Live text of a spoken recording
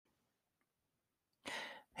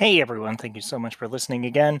Hey everyone, thank you so much for listening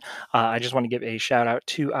again. I just want to give a shout out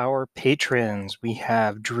to our patrons. We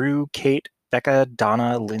have Drew, Kate, Becca,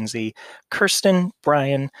 Donna, Lindsay, Kirsten,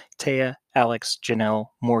 Brian, Taya, Alex, Janelle,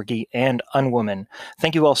 Morgie, and Unwoman.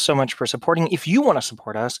 Thank you all so much for supporting. If you want to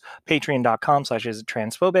support us,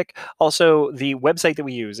 patreon.com/isitransphobic. Also, the website that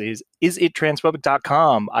we use is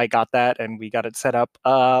isitransphobic.com. I got that and we got it set up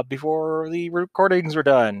before the recordings were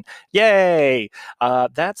done. Yay!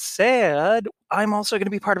 That said, I'm also going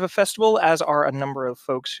to be part of a festival, as are a number of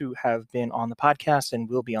folks who have been on the podcast and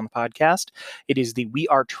will be on the podcast. It is the We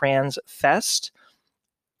Are Trans Fest.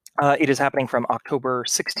 It is happening from October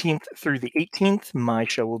 16th through the 18th. My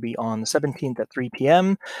show will be on the 17th at 3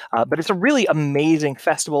 p.m. But it's a really amazing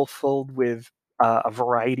festival filled with a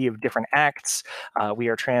variety of different acts. We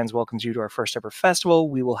Are Trans welcomes you to our first ever festival.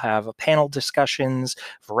 We will have panel discussions,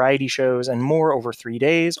 variety shows, and more over 3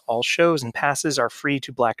 days. All shows and passes are free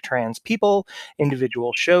to Black trans people.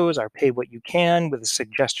 Individual shows are pay what you can with a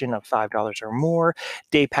suggestion of $5 or more.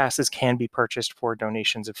 Day passes can be purchased for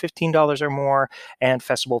donations of $15 or more. And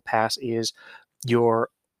Festival Pass is your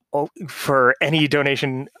for any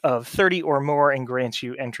donation of 30 or more and grants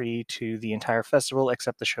you entry to the entire festival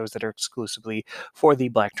except the shows that are exclusively for the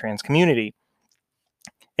Black trans community.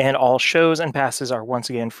 And all shows and passes are once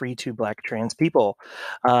again free to Black trans people.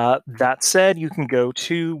 That said, you can go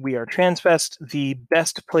to We Are Trans Fest. The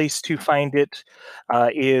best place to find it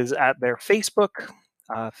is at their Facebook.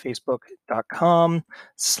 Facebook.com/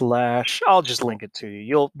 I'll just link it to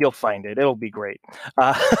you. You'll find it. It'll be great.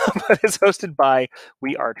 But it's hosted by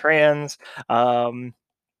We Are Trans. And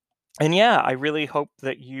yeah, I really hope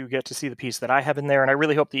that you get to see the piece that I have in there. And I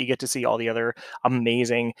really hope that you get to see all the other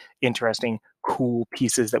amazing, interesting, cool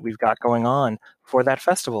pieces that we've got going on for that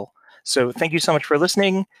festival. So thank you so much for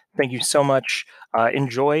listening. Thank you so much.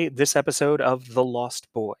 Enjoy this episode of The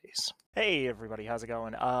Lost Boys. Hey, everybody. How's it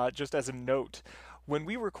going? Just as a note, when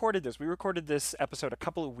we recorded this episode a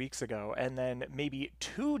couple of weeks ago, and then maybe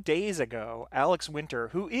 2 days ago, Alex Winter,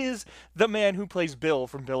 who is the man who plays Bill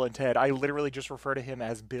from Bill and Ted, I literally just refer to him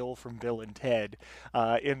as Bill from Bill and Ted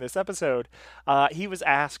in this episode, he was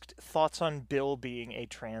asked thoughts on Bill being a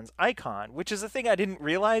trans icon, which is a thing I didn't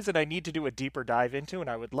realize and I need to do a deeper dive into,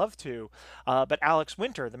 and I would love to. But Alex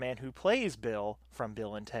Winter, the man who plays Bill from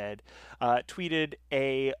Bill and Ted, tweeted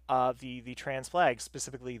the trans flag,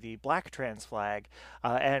 specifically the black trans flag,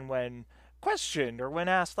 and when questioned or when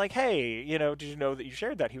asked, like, hey, did you know that you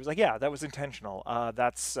shared that? He was like, yeah, that was intentional.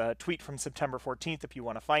 That's a tweet from September 14th if you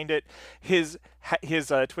want to find it. His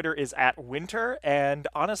Twitter is @Winter, and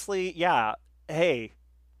honestly, yeah, hey,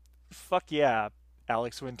 fuck yeah,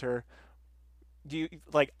 Alex Winter. Do you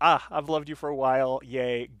I've loved you for a while.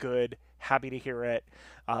 Yay, good. Happy to hear it.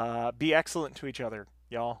 Be excellent to each other,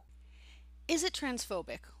 y'all. Is It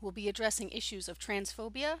Transphobic will be addressing issues of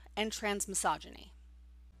transphobia and transmisogyny.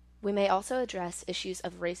 We may also address issues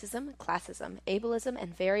of racism, classism, ableism,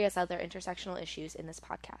 and various other intersectional issues in this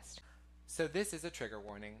podcast. So this is a trigger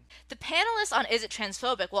warning. The panelists on Is It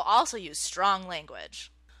Transphobic will also use strong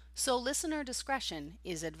language. So listener discretion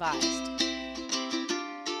is advised.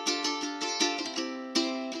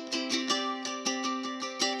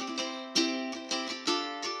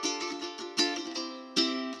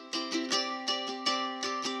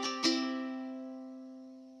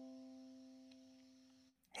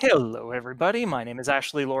 Hello, everybody. My name is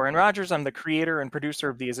Ashley Lauren Rogers. I'm the creator and producer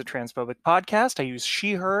of the Is It Transphobic podcast. I use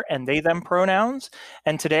she, her, and they, them pronouns.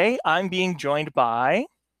 And today I'm being joined by...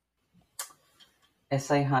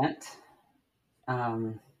 S.A. Hunt,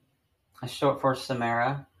 short for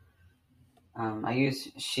Samara. I use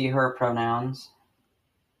she, her pronouns.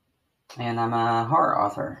 And I'm a horror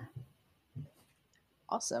author.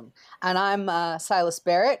 Awesome. And I'm Silas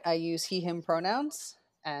Barrett. I use he, him pronouns.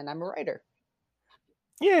 And I'm a writer.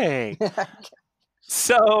 Yay!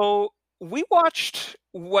 So we watched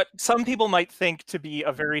what some people might think to be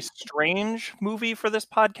a very strange movie for this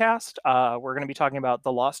podcast. We're going to be talking about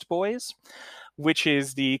The Lost Boys, which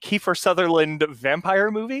is the Kiefer Sutherland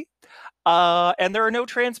vampire movie. And there are no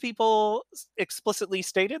trans people explicitly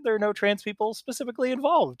stated. There are no trans people specifically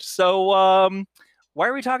involved. So why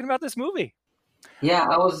are we talking about this movie? Yeah,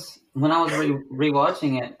 when I was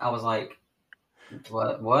rewatching it, I was like,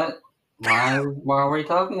 what? Why are we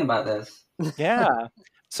talking about this? Yeah.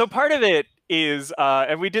 So part of it is,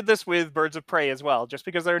 and we did this with Birds of Prey as well, just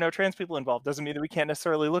because there are no trans people involved doesn't mean that we can't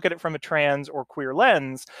necessarily look at it from a trans or queer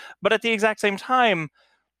lens. But at the exact same time,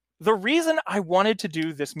 the reason I wanted to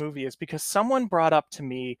do this movie is because someone brought up to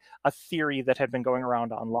me a theory that had been going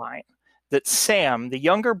around online, that Sam, the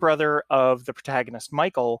younger brother of the protagonist,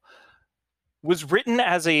 Michael, was written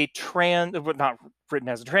as a not written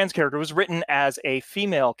as a trans character, was written as a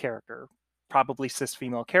female character, probably cis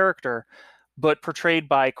female character, but portrayed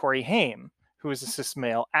by Corey Haim, who is a cis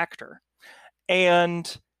male actor.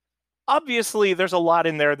 And obviously there's a lot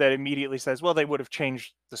in there that immediately says, well, they would have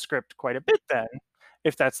changed the script quite a bit then,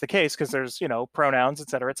 if that's the case, because there's, pronouns, et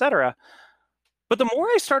cetera, et cetera. But the more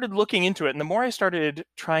I started looking into it and the more I started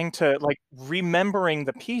trying to remembering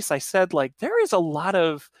the piece, I said, there is a lot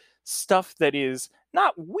of stuff that is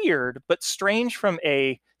not weird, but strange from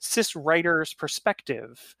a cis writer's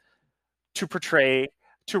perspective to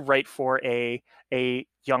write for a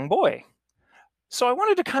young boy. So I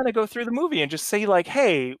wanted to kind of go through the movie and just say,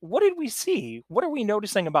 hey, what did we see? What are we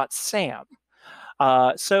noticing about Sam?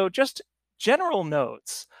 So just general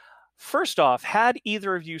notes. First off, had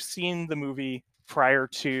either of you seen the movie prior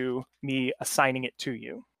to me assigning it to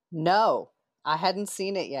you? No, I hadn't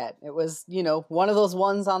seen it yet. It was, one of those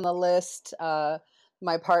ones on the list.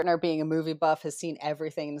 My partner, being a movie buff, has seen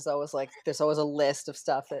everything. There's always a list of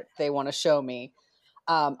stuff that they want to show me.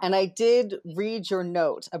 And I did read your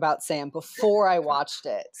note about Sam before I watched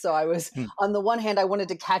it. So I was, on the one hand, I wanted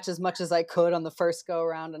to catch as much as I could on the first go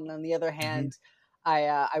around. And on the other hand,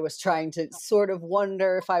 I was trying to sort of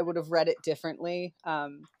wonder if I would have read it differently.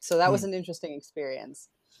 So that was an interesting experience.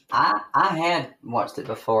 I had watched it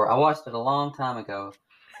before. I watched it a long time ago.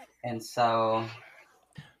 And so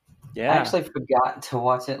I actually forgot to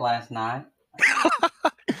watch it last night.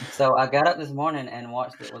 So I got up this morning and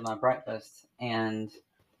watched it with my breakfast, and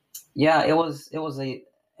yeah, it was an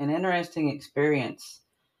interesting experience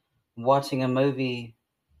watching a movie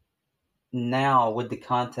now with the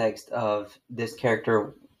context of this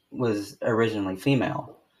character was originally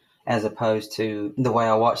female, as opposed to the way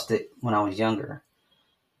I watched it when I was younger.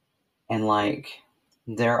 And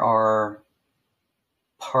there are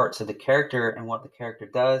parts of the character and what the character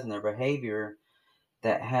does and their behavior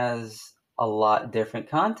that has a lot different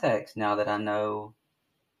context now that I know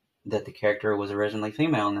that the character was originally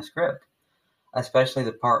female in the script. Especially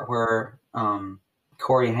the part where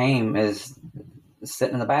Corey Haim is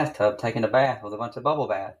sitting in the bathtub taking a bath with a bunch of bubble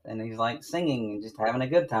bath, and he's singing and just having a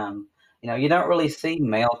good time. You don't really see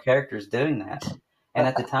male characters doing that. And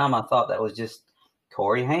at the time I thought that was just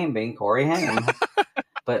Corey Haim being Corey Haim.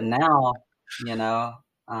 But now, now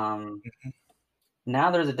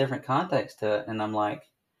there's a different context to it, and I'm like,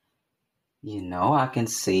 I can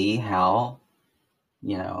see how,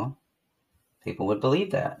 people would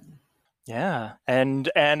believe that. Yeah. And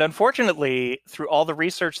unfortunately, through all the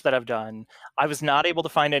research that I've done, I was not able to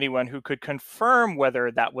find anyone who could confirm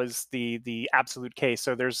whether that was the absolute case.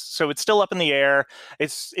 So it's still up in the air.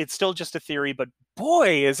 It's still just a theory, but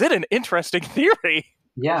boy, is it an interesting theory.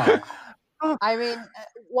 Yeah. I mean,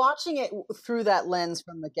 watching it through that lens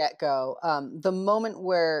from the get-go, the moment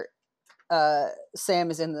where Sam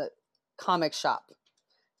is in the comic shop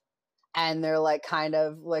and they're kind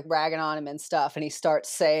of ragging on him and stuff, and he starts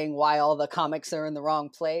saying why all the comics are in the wrong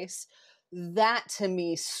place, that to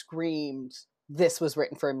me screamed this was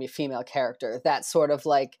written for a female character. That sort of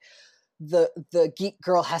the geek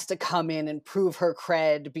girl has to come in and prove her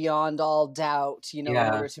cred beyond all doubt, in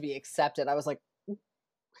order to be accepted. I was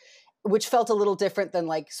which felt a little different than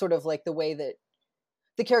sort of the way that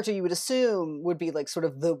the character you would assume would be sort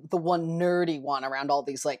of the one nerdy one around all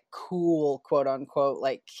these cool quote unquote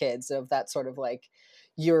kids, of that sort of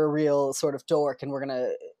you're a real sort of dork and we're gonna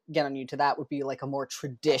get on you, to that would be a more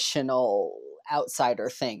traditional outsider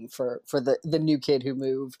thing for the new kid who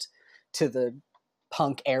moved to the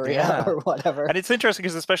punk area or whatever. And it's interesting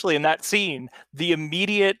because especially in that scene, the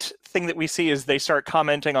immediate thing that we see is they start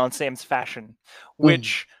commenting on Sam's fashion,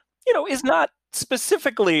 which is not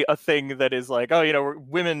specifically a thing that is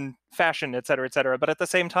women fashion, et cetera, but at the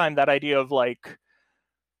same time, that idea of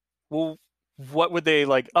well, what would they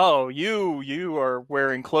oh, you are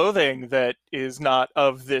wearing clothing that is not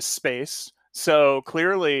of this space, so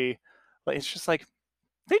clearly it's just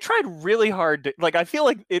they tried really hard to, I feel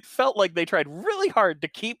it felt like they tried really hard to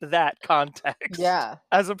keep that context,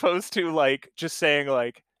 as opposed to just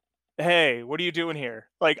saying hey, what are you doing here?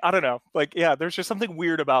 I don't know, there's just something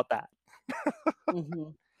weird about that.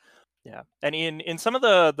 Yeah. And in some of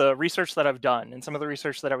the research that I've done, and some of the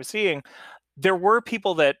research that I was seeing, there were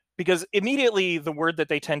people that, because immediately the word that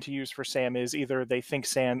they tend to use for Sam is either they think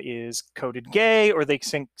Sam is coded gay or they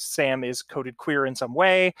think Sam is coded queer in some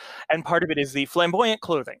way. And part of it is the flamboyant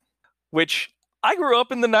clothing, which I grew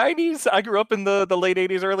up in the 90s. I grew up in the late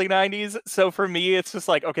 80s, early 90s. So for me, it's just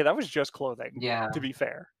okay, that was just clothing, to be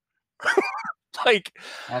fair.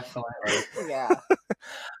 Absolutely.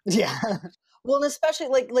 Yeah. Well, and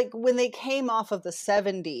especially like when they came off of the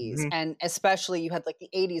 70s, and especially you had like the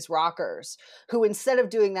 80s rockers who, instead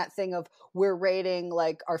of doing that thing of we're raiding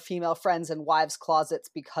like our female friends and wives' closets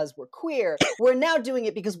because we're queer, we're now doing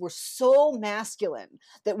it because we're so masculine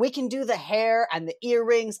that we can do the hair and the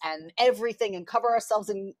earrings and everything and cover ourselves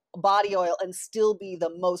in body oil and still be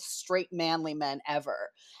the most straight manly men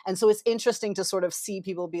ever. And so it's interesting to sort of see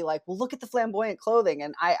people be like, well, look at the flamboyant clothing.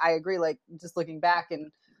 And I agree, like just looking back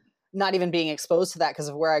and not even being exposed to that because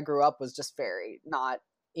of where I grew up was just very not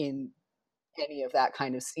in any of that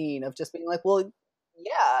kind of scene of just being like, well,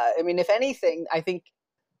 yeah, I mean, if anything, I think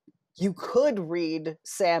you could read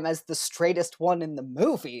Sam as the straightest one in the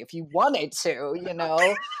movie if you wanted to, you know,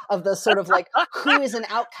 of the sort of like who is an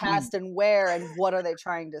outcast and where and what are they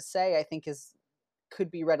trying to say, I think could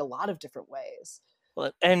be read a lot of different ways.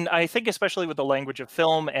 And I think especially with the language of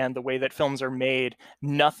film and the way that films are made,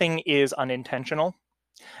 nothing is unintentional.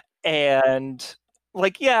 And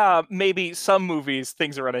like, yeah, maybe some movies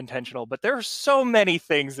things are unintentional, but there are so many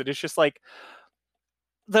things that it's just like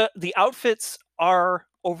the outfits are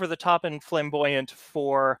over the top and flamboyant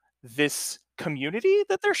for this community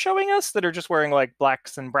that they're showing us, that are just wearing like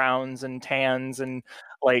blacks and browns and tans and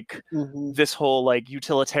like this whole like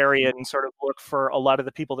utilitarian sort of look for a lot of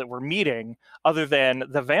the people that we're meeting, other than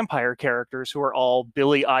the vampire characters who are all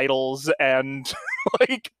Billy Idols and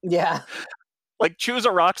like, yeah, like choose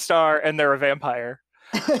a rock star and they're a vampire.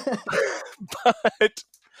 But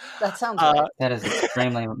that sounds right. That is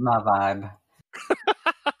extremely my vibe.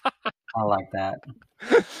 I like that.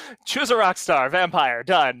 Choose a rock star, vampire,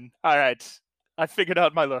 done. All right, I figured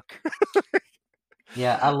out my look.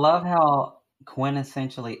 Yeah, I love how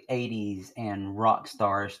quintessentially 80s and rock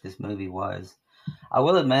stars this movie was. I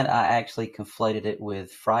will admit I actually conflated it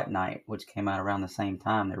with Fright Night, which came out around the same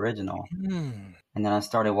time, the original. And then I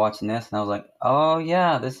started watching this and I was like, oh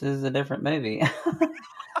yeah, this is a different movie.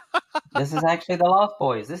 This is actually the Lost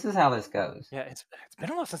Boys. This is how this goes. Yeah, it's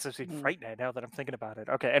been a while since I've seen Fright Night now that I'm thinking about it.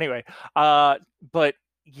 Okay, anyway. But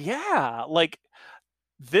yeah, like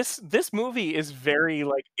this movie is very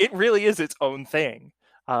like, it really is its own thing.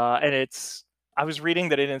 And I was reading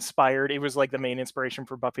that it was like the main inspiration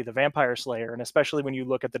for Buffy the Vampire Slayer, and especially when you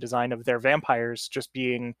look at the design of their vampires just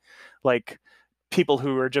being like people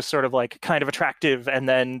who are just sort of like kind of attractive, and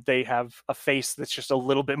then they have a face that's just a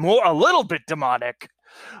little bit demonic.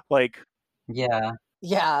 Like, yeah,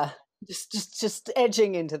 just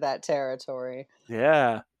edging into that territory.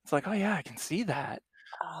 Yeah, it's like, oh yeah, I can see that.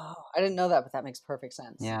 Oh, I didn't know that, but that makes perfect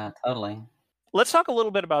sense. Yeah, totally. Let's talk a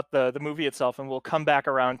little bit about the movie itself, and we'll come back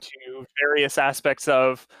around to various aspects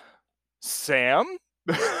of Sam.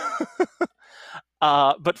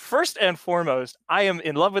 But first and foremost, I am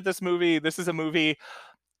in love with this movie. This is a movie.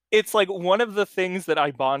 It's like one of the things that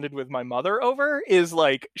I bonded with my mother over is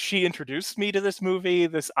like she introduced me to this movie.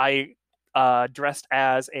 I dressed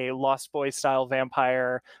as a Lost Boys style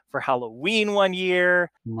vampire for Halloween one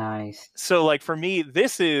year. Nice. So like for me,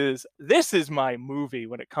 this is my movie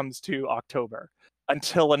when it comes to October.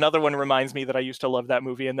 Until another one reminds me that I used to love that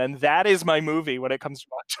movie, and then that is my movie when it comes to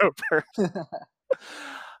October.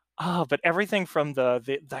 But everything from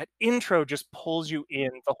that intro just pulls you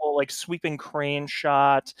in. The whole like sweeping crane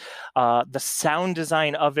shot, the sound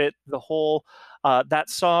design of it, the whole that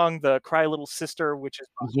song, the Cry Little Sister, which is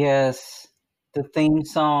yes, the theme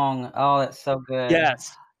song. Oh, that's so good.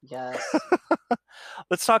 Yes.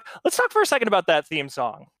 Let's talk for a second about that theme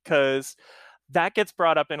song, because that gets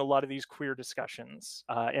brought up in a lot of these queer discussions,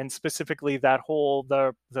 and specifically that whole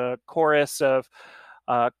the chorus of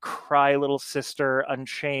Cry Little Sister,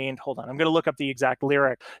 Unchained. Hold on, I'm going to look up the exact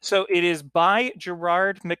lyric. So it is by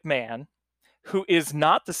Gerard McMahon, who is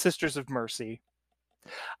not the Sisters of Mercy,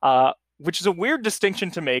 which is a weird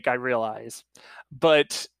distinction to make, I realize.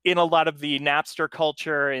 But in a lot of the Napster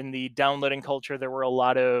culture, in the downloading culture, there were a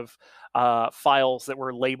lot of files that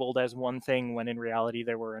were labeled as one thing when in reality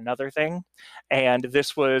they were another thing. And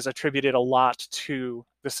this was attributed a lot to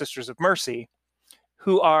the Sisters of Mercy,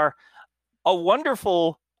 who are a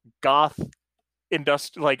wonderful goth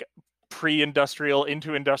like pre-industrial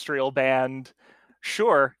into industrial band.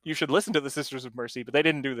 Sure, you should listen to the Sisters of Mercy, but they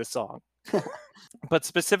didn't do this song. But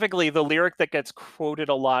specifically, the lyric that gets quoted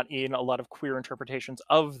a lot in a lot of queer interpretations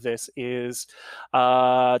of this is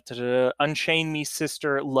 "Unchain me,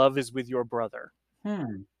 sister, love is with your brother."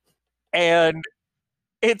 And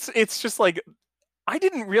it's just like, I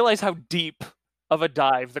didn't realize how deep of a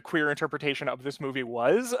dive the queer interpretation of this movie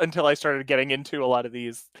was until I started getting into a lot of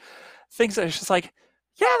these things. I was just like,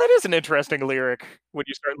 yeah, that is an interesting lyric when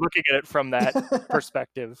you start looking at it from that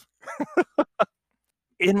perspective.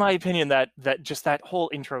 in my opinion, that just that whole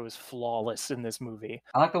intro is flawless in this movie.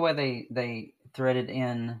 I like the way they threaded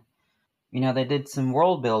in, they did some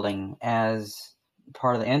world building as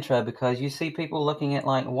part of the intro, because you see people looking at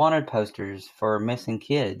like wanted posters for missing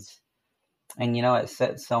kids. And it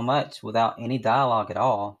says so much without any dialogue at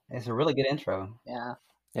all. It's a really good intro.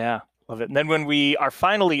 Yeah, love it. And then when we are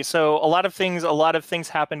finally, so a lot of things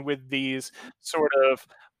happen with these sort of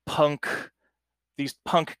punk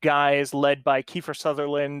guys led by Kiefer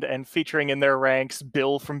Sutherland and featuring in their ranks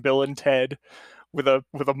Bill from Bill and Ted with a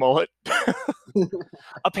mullet.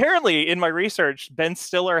 Apparently, in my research, Ben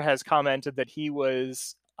Stiller has commented that he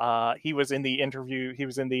was in the interview, he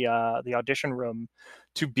was in the audition room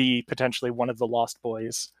to be potentially one of the Lost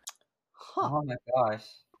Boys. Oh my gosh.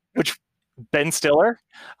 Which, Ben Stiller?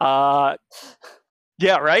 Yeah,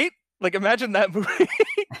 right? Like, imagine that movie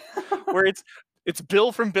where it's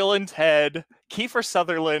Bill from Bill and Ted, Kiefer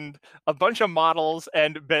Sutherland, a bunch of models,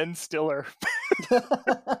 and Ben Stiller.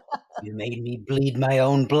 You made me bleed my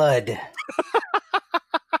own blood.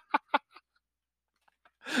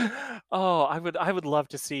 Oh, I would love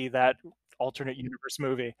to see that alternate universe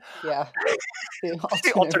movie. Yeah.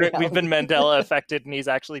 The alternate, we've been Mandela affected, and he's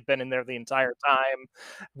actually been in there the entire time.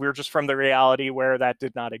 We're just from the reality where that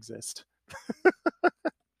did not exist.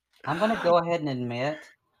 I'm going to go ahead and admit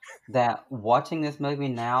that watching this movie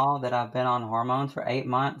now that I've been on hormones for 8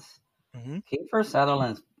 months, Kiefer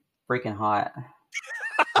Sutherland's freaking hot.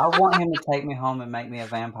 I want him to take me home and make me a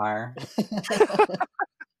vampire.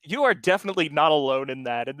 You are definitely not alone in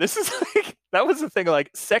that. And this is like, that was the thing, like,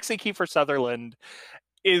 sexy Kiefer Sutherland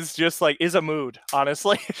is just like, is a mood,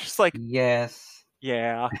 honestly. It's just like, yes.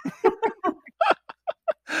 Yeah.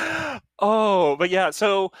 Oh, but yeah,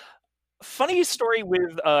 so funny story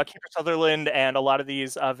with Kiefer Sutherland and a lot of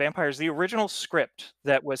these vampires. The original script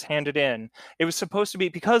that was handed in, it was supposed to be,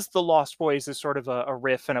 because The Lost Boys is sort of a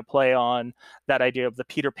riff and a play on that idea of the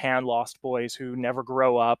Peter Pan Lost Boys who never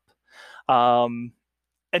grow up.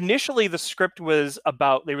 Initially, the script was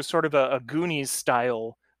about, it was sort of a Goonies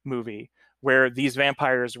style movie where these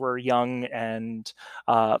vampires were young and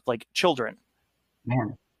like children.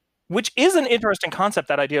 Man. Which is an interesting concept,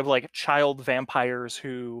 that idea of like child vampires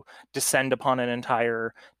who descend upon an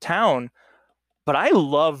entire town. But I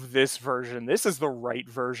love this version. This is the right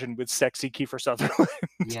version with sexy Kiefer Sutherland.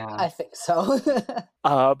 Yeah. I think so.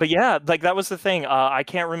 But yeah, like that was the thing. I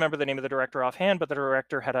can't remember the name of the director offhand, but the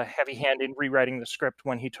director had a heavy hand in rewriting the script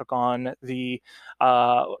when he took on the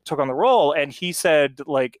role, and he said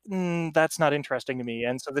like, that's not interesting to me.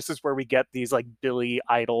 And so this is where we get these like Billy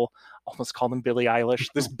Idol, almost call them Billie Eilish,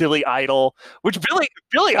 this Billy Idol, which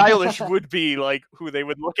Billie Eilish would be like who they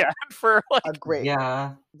would look at for like a great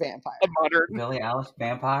vampire. A modern Billie Eilish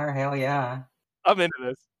vampire, hell yeah. I'm into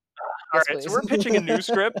this. All right, so we're pitching a new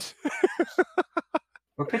script.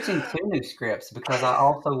 We're pitching 2 new scripts because I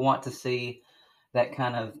also want to see that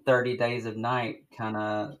kind of 30 Days of Night kind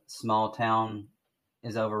of small town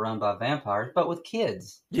is overrun by vampires, but with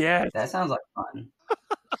kids. Yeah. That sounds like fun.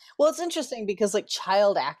 Well, it's interesting because like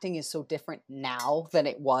child acting is so different now than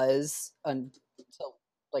it was until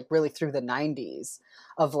like really through the 90s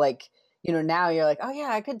of like, now you're like, oh yeah,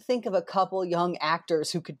 I could think of a couple young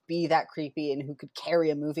actors who could be that creepy and who could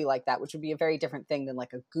carry a movie like that, which would be a very different thing than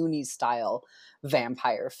like a Goonies style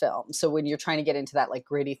vampire film. So when you're trying to get into that like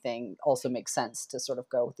gritty thing, also makes sense to sort of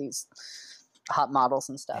go with these hot models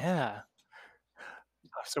and stuff. Yeah.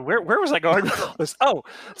 So where was I going with all this? Oh,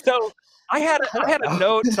 so I had a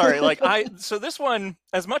note. Sorry, so this one,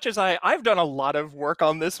 as much as I've done a lot of work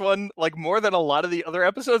on this one, like more than a lot of the other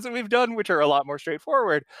episodes that we've done, which are a lot more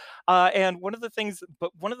straightforward. And one of the things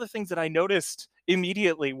that I noticed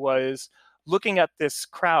immediately was looking at this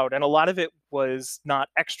crowd, and a lot of it was not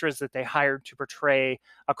extras that they hired to portray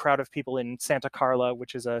a crowd of people in Santa Carla,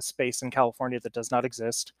 which is a space in California that does not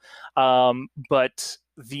exist. But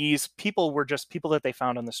these people were just people that they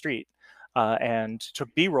found on the street and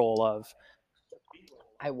took B-roll of.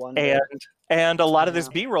 I wonder. And a lot of this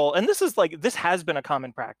B-roll, and this has been a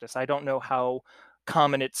common practice. I don't know how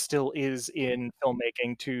common it still is in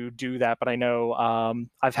filmmaking to do that, but I know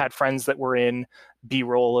I've had friends that were in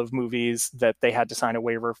B-roll of movies that they had to sign a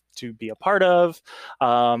waiver to be a part of.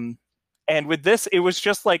 And with this, it was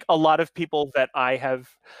just like a lot of people that I have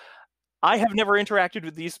never interacted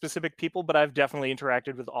with these specific people, but I've definitely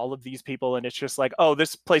interacted with all of these people. And it's just like, oh,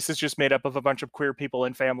 this place is just made up of a bunch of queer people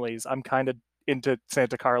and families. I'm kind of into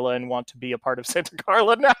Santa Carla and want to be a part of Santa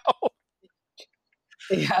Carla now.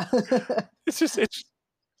 Yeah. It'd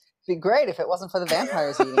be great if it wasn't for the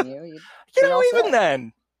vampires eating you. Even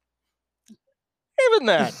then.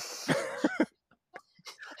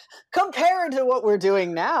 compared to what we're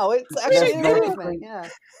doing now, it's actually an improvement. Yeah.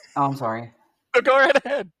 Oh, I'm sorry. Go right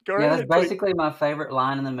ahead. Go right Yeah, ahead. that's basically my favorite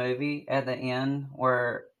line in the movie at the end,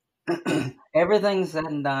 where everything's said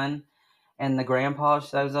and done, and the grandpa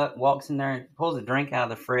shows up, walks in there, and pulls a drink out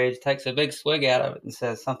of the fridge, takes a big swig out of it, and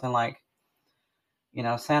says something like,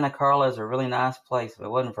 Santa Carla is a really nice place if it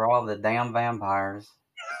wasn't for all the damn vampires.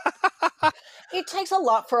 It takes a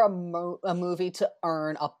lot for a movie to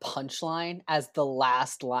earn a punchline as the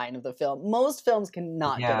last line of the film. Most films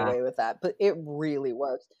cannot get away with that, but it really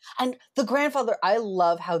works. And the grandfather, I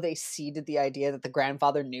love how they seeded the idea that the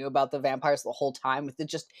grandfather knew about the vampires the whole time with the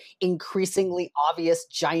just increasingly obvious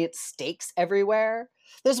giant stakes everywhere.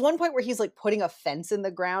 There's one point where he's like putting a fence in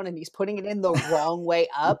the ground and he's putting it in the wrong way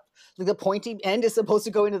up. Like the pointy end is supposed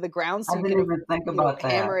to go into the ground, so I didn't even think about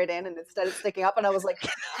that. Hammer it in, and instead it's sticking up. And I was like,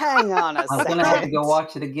 hang on a second. I'm gonna have to go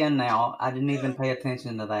watch it again now. I didn't even pay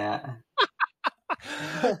attention to that.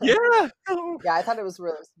 Yeah. Yeah, I thought it was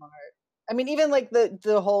really smart. I mean, even like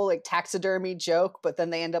the whole like taxidermy joke, but then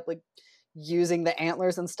they end up like using the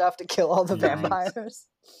antlers and stuff to kill all the vampires.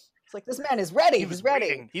 It's like, this man is ready. He's ready.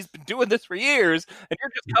 Waiting. He's been doing this for years, and you're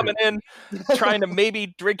just coming in trying to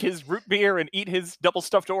maybe drink his root beer and eat his double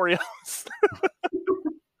stuffed Oreos.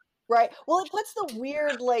 Right. Well, it puts the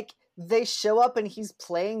weird, like, they show up and he's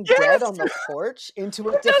playing dead on the porch into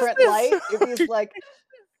a different light. If he's like,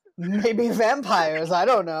 maybe vampires, I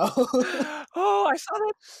don't know. Oh, I saw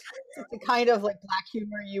that. It's the kind of like black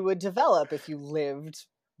humor you would develop if you lived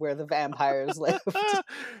where the vampires lived.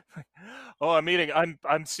 Oh,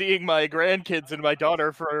 I'm seeing my grandkids and my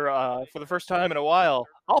daughter for the first time in a while.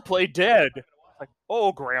 I'll play dead. Like,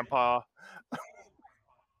 oh, Grandpa.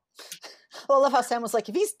 Well, I love how Sam was like,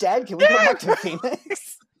 if he's dead, can we go back to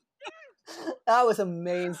Phoenix? That was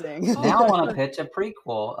amazing. Now I want to pitch a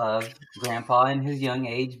prequel of Grandpa in his young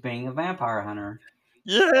age being a vampire hunter.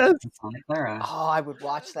 Yes. Santa Clara. Oh, I would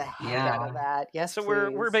watch the heck out of that. Yes, so please.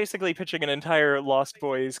 we're basically pitching an entire Lost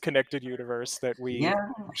Boys connected universe that we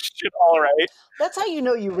should all write. That's how you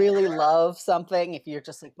know you really love something, if you're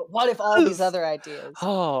just like, but what if all these other ideas?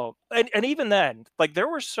 Oh, and even then, like there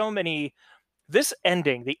were so many. The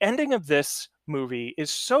ending of this movie is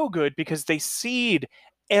so good because they seed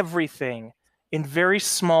everything in very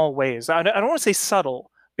small ways. I don't want to say subtle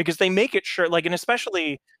because they make it sure, like, and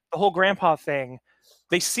especially the whole grandpa thing,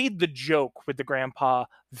 they seed the joke with the grandpa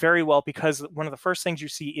very well because one of the first things you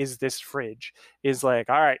see is this fridge is like,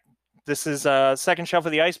 all right, this is a second shelf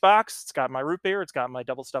of the icebox. It's got my root beer. It's got my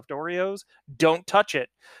double stuffed Oreos. Don't touch it.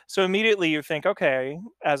 So immediately you think, okay,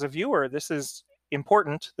 as a viewer, this is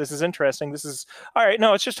important. This is interesting. This is all right.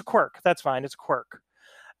 No, it's just a quirk. That's fine. It's a quirk.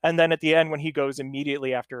 And then at the end, when he goes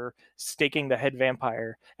immediately after staking the head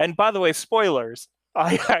vampire, and by the way, spoilers,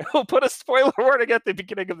 I will put a spoiler warning at the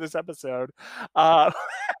beginning of this episode. After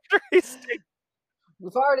he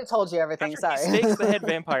We've already told you everything. Sorry. He stakes the head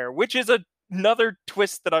vampire, which is another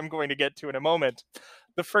twist that I'm going to get to in a moment.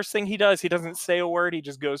 The first thing he does, he doesn't say a word. He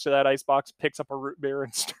just goes to that icebox, picks up a root beer,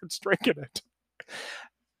 and starts drinking it.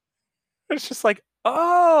 It's just like,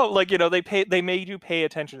 oh, like, they made you pay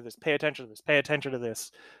attention to this, pay attention to this, pay attention to this.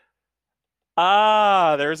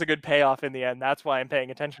 Ah, there's a good payoff in the end. That's why I'm paying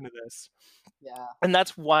attention to this. Yeah. And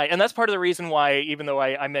that's part of the reason why, even though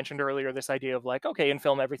I mentioned earlier this idea of like, okay, in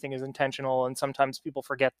film, everything is intentional. And sometimes people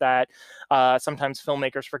forget that. Sometimes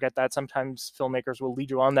filmmakers forget that. Sometimes filmmakers will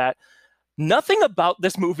lead you on that. Nothing about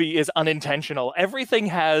this movie is unintentional. Everything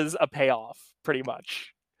has a payoff, pretty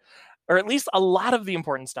much. Or at least a lot of the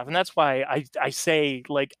important stuff. And that's why I say,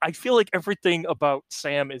 like, I feel like everything about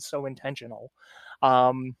Sam is so intentional.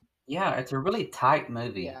 Yeah, it's a really tight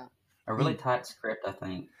movie. Yeah. A really tight script, I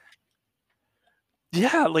think.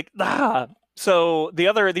 Yeah, so the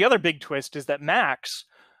other big twist is that Max,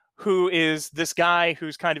 who is this guy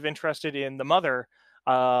who's kind of interested in the mother,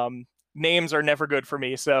 names are never good for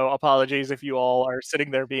me, so apologies if you all are sitting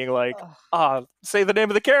there being like, say the name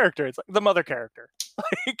of the character. It's like the mother character.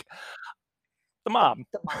 Like the mom.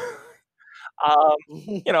 The mom.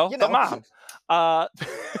 The mom.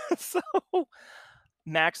 So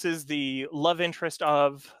Max is the love interest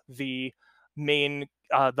of the main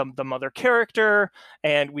the mother character,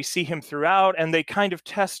 and we see him throughout, and they kind of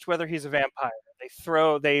test whether he's a vampire.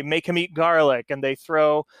 They make him eat garlic, and they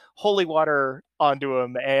throw holy water onto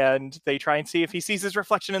him, and they try and see if he sees his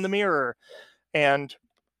reflection in the mirror, and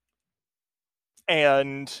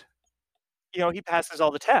he passes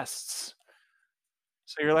all the tests.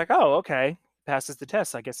 So you're like, oh, okay, passes the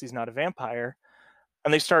test. I guess he's not a vampire.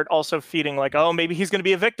 And they start also feeding like, oh, maybe he's going to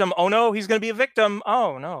be a victim. Oh, no, he's going to be a victim.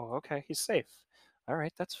 Oh, no, okay, he's safe. All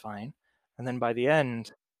right, that's fine. And then by the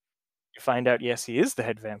end, you find out, yes, he is the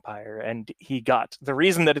head vampire, and the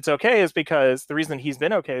reason that it's okay is because the reason he's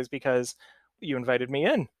been okay is because you invited me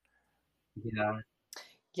in. Yeah.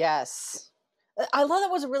 Yes. I thought that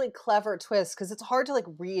was a really clever twist because it's hard to like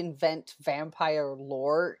reinvent vampire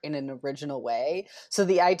lore in an original way. So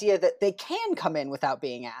the idea that they can come in without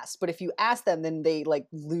being asked, but if you ask them, then they like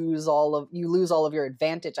lose all of your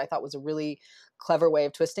advantage, I thought was a really clever way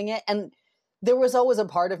of twisting it. And there was always a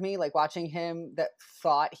part of me like watching him that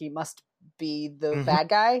thought he must be the bad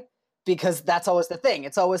guy, because that's always the thing.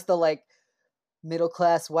 It's always the like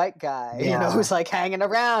middle-class white guy, who's like hanging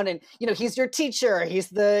around, and he's your teacher, he's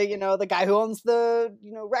the the guy who owns the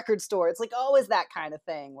record store. It's like always that kind of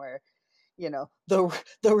thing where the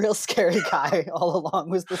real scary guy all along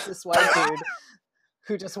was this white dude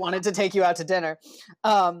who just wanted to take you out to dinner.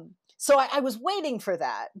 So I was waiting for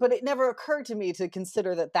that, but it never occurred to me to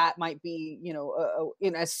consider that might be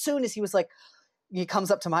as soon as he was like, he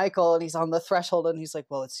comes up to Michael and he's on the threshold and he's like,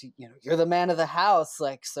 well, it's, you're the man of the house.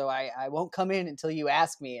 Like, so I won't come in until you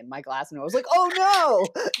ask me. And Michael asked me, I was like, oh no.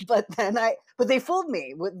 But they fooled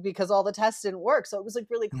me because all the tests didn't work. So it was like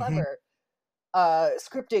really clever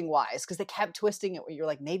scripting wise, because they kept twisting it where you're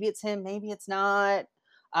like, maybe it's him, maybe it's not.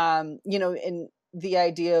 And the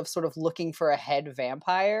idea of sort of looking for a head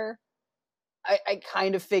vampire, I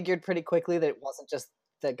kind of figured pretty quickly that it wasn't just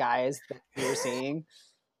the guys that we were seeing.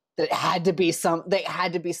 That it had to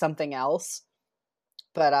be something else,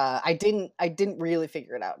 but I didn't really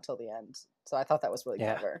figure it out until the end. So I thought that was really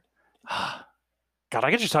clever. God,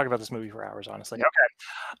 I could just talk about this movie for hours, honestly.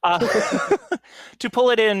 Okay, to pull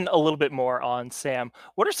it in a little bit more on Sam,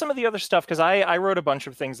 what are some of the other stuff? Because I wrote a bunch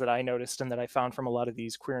of things that I noticed and that I found from a lot of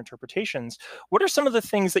these queer interpretations. What are some of the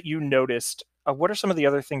things that you noticed? What are some of the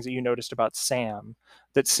other things that you noticed about Sam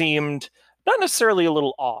that seemed not necessarily a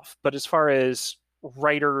little off, but as far as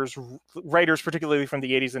writers particularly from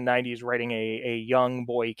the 80s and 90s writing a young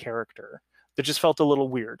boy character that just felt a little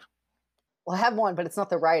weird? Well, I have one, but it's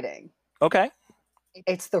not the writing. Okay.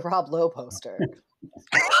 It's the Rob Lowe poster.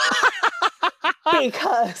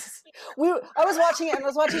 Because I was watching it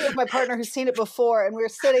with my partner who's seen it before, and we were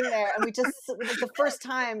sitting there and the first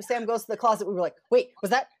time Sam goes to the closet, we were like, wait,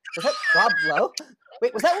 was that Rob Lowe?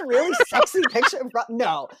 Wait, was that a really sexy picture of Rob?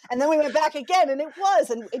 No. And then we went back again and it was,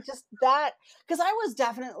 and it just because I was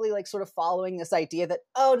definitely like sort of following this idea that,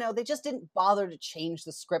 oh no, they just didn't bother to change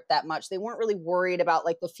the script that much. They weren't really worried about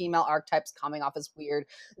like the female archetypes coming off as weird,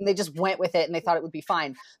 and they just went with it and they thought it would be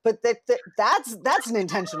fine. But that's an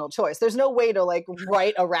intentional choice. There's no way to like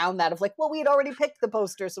write around that of like, well, we had already picked the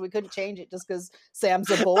poster, so we couldn't change it just because Sam's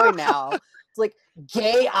a boy now. It's like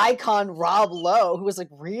gay icon Rob Lowe, who was like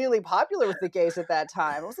really popular with the gays at that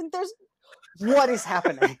time. I was like, what is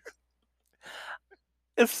happening?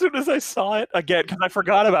 As soon as I saw it again, because I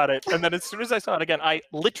forgot about it, and then as soon as I saw it again, I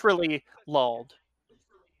literally lulled.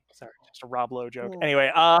 Sorry, just a Rob Lowe joke.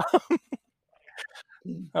 Anyway, I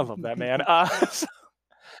love that man.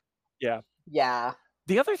 Yeah.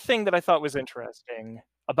 The other thing that I thought was interesting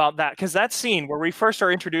about that, because that scene where we first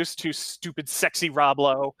are introduced to stupid, sexy Rob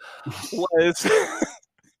Lowe was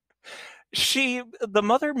the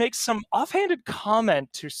mother makes some offhanded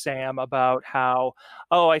comment to Sam about how,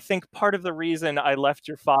 oh, I think part of the reason I left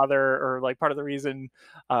your father, or like part of the reason,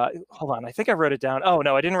 hold on, I think I wrote it down. Oh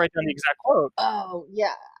no, I didn't write down the exact quote. Oh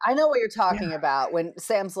yeah, I know what you're talking about. When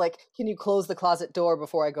Sam's like, can you close the closet door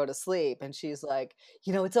before I go to sleep? And she's like,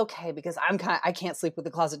 it's okay because I can't sleep with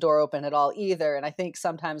the closet door open at all either. And I think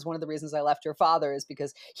sometimes one of the reasons I left your father is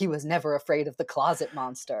because he was never afraid of the closet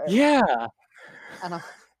monster. Yeah. And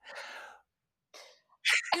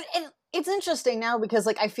it's interesting now because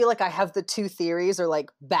like I feel like I have the two theories are like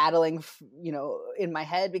battling, in my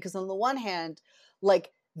head, because on the one hand,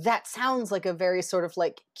 like that sounds like a very sort of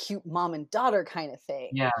like cute mom and daughter kind of thing.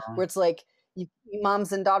 Yeah. Where it's like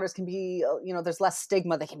moms and daughters can be, there's less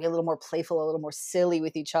stigma. They can be a little more playful, a little more silly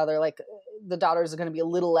with each other. Like the daughters are going to be a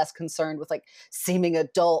little less concerned with like seeming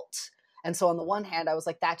adult. And so on the one hand, I was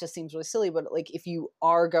like, that just seems really silly. But like, if you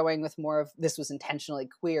are going with more of this was intentionally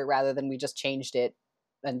queer rather than we just changed it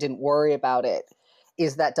and didn't worry about it,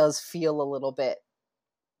 that does feel a little bit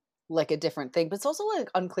like a different thing. But it's also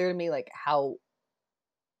like unclear to me like how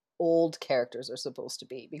old characters are supposed to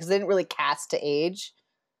be, because they didn't really cast to age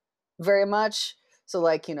very much. So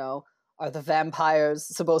like, are the vampires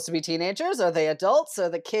supposed to be teenagers? Are they adults? Are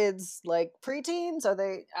the kids like preteens? Are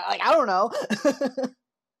they like, I don't know.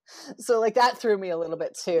 So like that threw me a little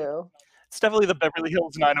bit too. It's definitely the Beverly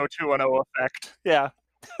Hills 90210 effect. Yeah.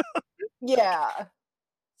 Yeah.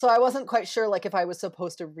 So I wasn't quite sure like if I was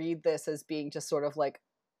supposed to read this as being just sort of like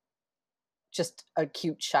just a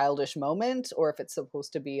cute childish moment, or if it's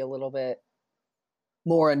supposed to be a little bit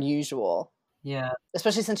more unusual. Yeah.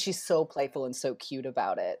 Especially since she's so playful and so cute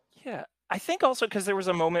about it. Yeah. I think also because there was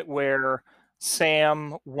a moment where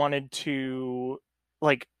Sam wanted to,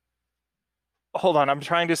 like, hold on, I'm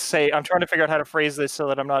trying to figure out how to phrase this so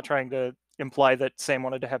that I'm not trying to imply that Sam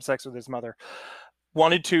wanted to have sex with his mother.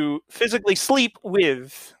 Wanted to physically sleep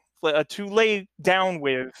with, to lay down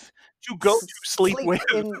with, to go to sleep with.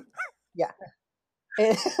 Yeah.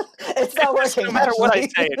 It's not working. No matter what I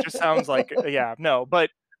actually. say, it just sounds like, no, but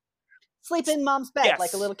Sleep in mom's bed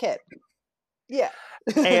like a little kid. Yeah.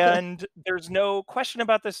 And there's no question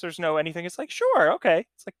about this. There's no anything. It's like, sure, okay.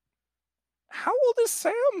 It's like, how old is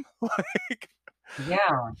Sam? Like, Yeah.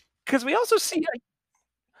 because we also see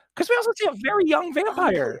a very young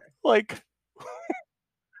vampire. Like,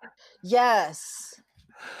 yes.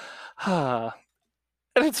 and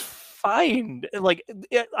it's fine. Like,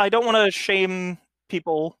 I don't want to shame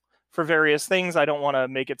people for various things. I don't want to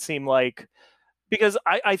make it seem like, because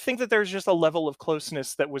I think that there's just a level of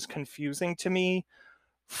closeness that was confusing to me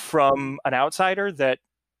from an outsider that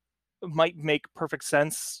might make perfect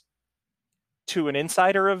sense to an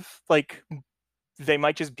insider of, like, they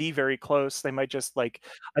might just be very close. They might just, like,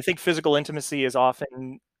 I think physical intimacy is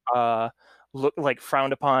often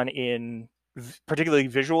frowned upon in particularly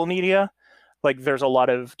visual media. Like, there's a lot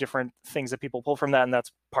of different things that people pull from that, and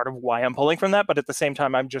that's part of why I'm pulling from that. But at the same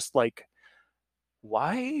time, I'm just like,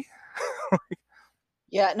 why?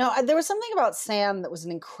 Yeah, no, there was something about Sam that was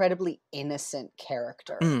an incredibly innocent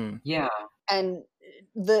character. Yeah. And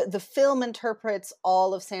the film interprets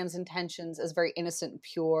all of Sam's intentions as very innocent and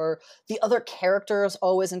pure. The other characters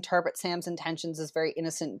always interpret Sam's intentions as very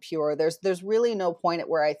innocent and pure. There's really no point at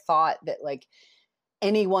where I thought that, like,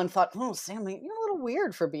 anyone thought, oh, Sam, you're a little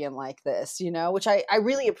weird for being like this, which I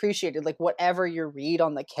really appreciated. Like, whatever your read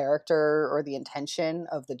on the character or the intention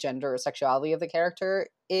of the gender or sexuality of the character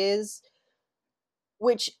is,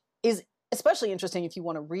 which is especially interesting if you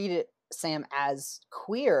want to read Sam as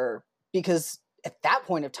queer, because at that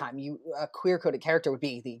point of time, a queer-coded character would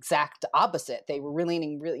be the exact opposite. They were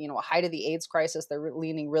leaning really, height of the AIDS crisis, they're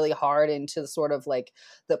leaning really hard into sort of like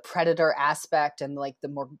the predator aspect and like the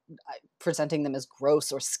more presenting them as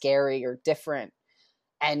gross or scary or different.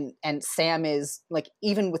 And Sam is, like,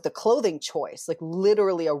 even with the clothing choice, like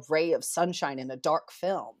literally a ray of sunshine in a dark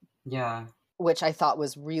film. Yeah. Which I thought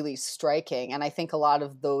was really striking. And I think a lot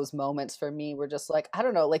of those moments for me were just like, I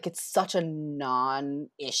don't know, like, it's such a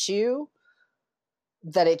non-issue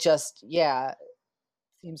that it just,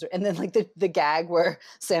 seems. And then, like, the gag where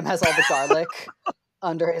Sam has all the garlic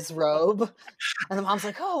under his robe, and the mom's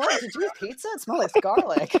like, oh, what, did you eat pizza? It smells like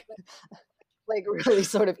garlic. Like, really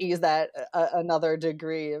sort of ease that another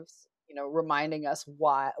degree of, reminding us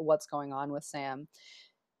what's going on with Sam.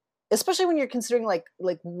 Especially when you're considering like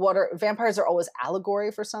vampires are always allegory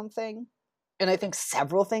for something. And I think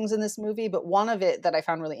several things in this movie, but one of it that I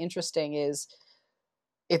found really interesting is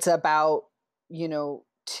it's about,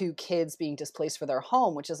 two kids being displaced for their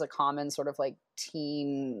home, which is a common sort of like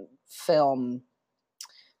teen film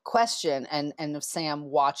question, and of Sam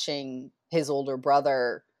watching his older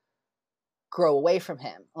brother grow away from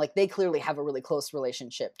him. Like, they clearly have a really close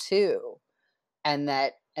relationship too. And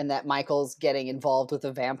that Michael's getting involved with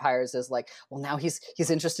the vampires is like, well, now he's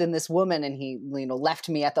interested in this woman, and he, left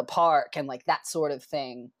me at the park, and like that sort of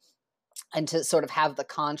thing. And to sort of have the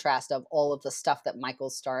contrast of all of the stuff that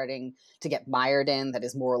Michael's starting to get mired in that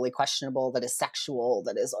is morally questionable, that is sexual,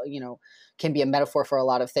 that is, can be a metaphor for a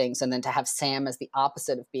lot of things. And then to have Sam as the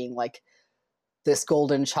opposite of being like this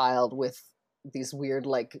golden child with these weird,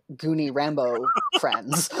 like, Goonie Rambo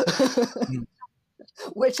friends,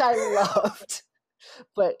 which I loved.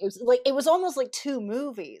 But it was almost like two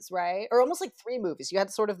movies, right? Or almost like three movies. You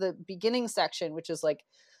had sort of the beginning section, which is like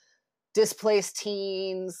displaced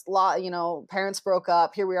teens, parents broke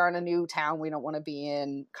up, here we are in a new town we don't want to be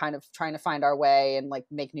in, kind of trying to find our way and like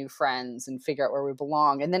make new friends and figure out where we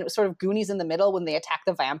belong. And then it was sort of Goonies in the middle when they attack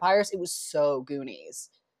the vampires. It was so Goonies.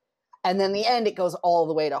 And then the end, it goes all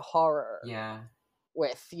the way to horror. Yeah.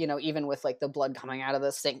 With, even with like the blood coming out of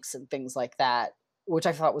the sinks and things like that, which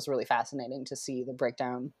I thought was really fascinating to see the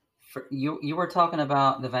breakdown. You were talking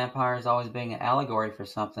about the vampires always being an allegory for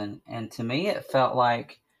something, and to me it felt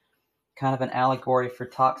like kind of an allegory for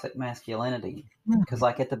toxic masculinity. Because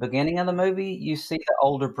like at the beginning of the movie, you see the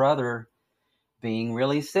older brother being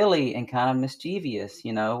really silly and kind of mischievous,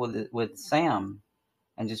 with Sam,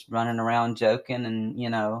 and just running around joking and,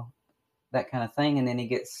 that kind of thing. And then he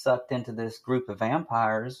gets sucked into this group of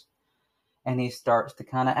vampires, and he starts to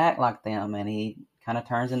kind of act like them, and he kind of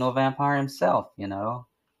turns into a vampire himself,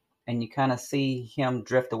 and you kind of see him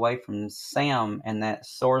drift away from Sam and that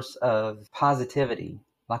source of positivity.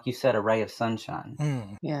 like you said, a ray of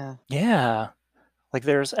sunshine. Yeah. Like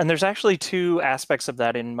there's actually two aspects of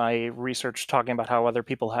that in my research talking about how other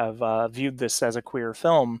people have viewed this as a queer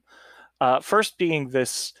film. First being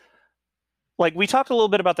this, like we talked a little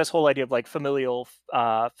bit about this whole idea of like familial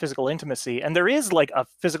physical intimacy, and there is like a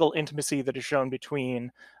physical intimacy that is shown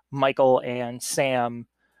between Michael and Sam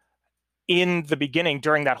in the beginning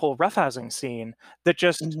during that whole roughhousing scene that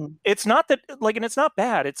just it's not that like, and it's not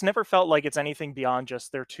bad, it's never felt like it's anything beyond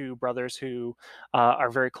just they're two brothers who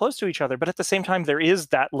are very close to each other, but at the same time there is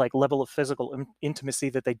that like level of physical intimacy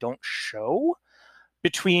that they don't show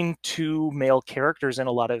between two male characters in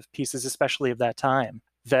a lot of pieces, especially of that time,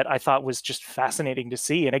 that I thought was just fascinating to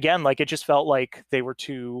see. And again, like it just felt like they were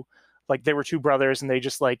two brothers, and they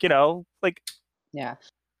just like, you know, like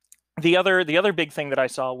the other big thing that I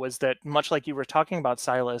saw was that, much like you were talking about,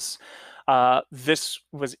 Silas, this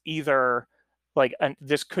was either like,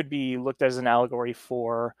 this could be looked as an allegory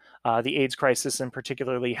for the AIDS crisis, and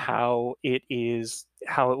particularly how it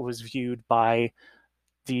was viewed by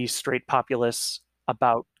the straight populace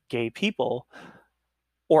about gay people,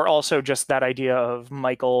 or also just that idea of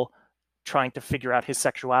Michael trying to figure out his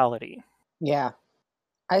sexuality. Yeah,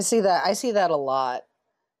 I see that a lot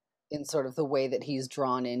in sort of the way that he's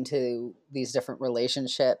drawn into these different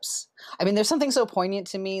relationships. I mean, there's something so poignant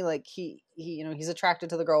to me, like he you know, he's attracted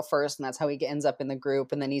to the girl first, and that's how he ends up in the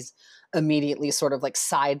group, and then he's immediately sort of like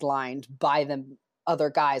sidelined by the other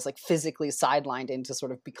guys, like physically sidelined into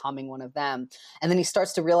sort of becoming one of them. And then he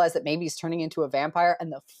starts to realize that maybe he's turning into a vampire,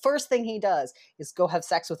 and the first thing he does is go have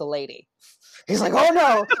sex with a lady. He's like, oh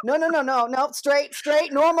no, straight,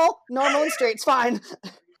 normal and straight, it's fine.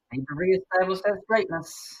 Need to reestablish that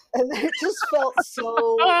straightness. And it just felt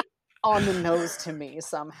so on the nose to me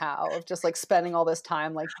somehow, of just like spending all this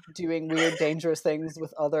time like doing weird, dangerous things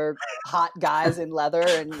with other hot guys in leather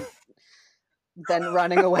and then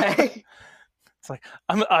running away. It's like,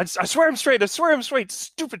 I swear I'm straight.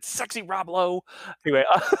 Stupid, sexy Rob Lowe. Anyway,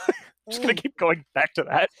 I'm just going to keep going back to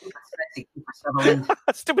that.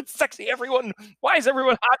 Stupid, sexy everyone. Why is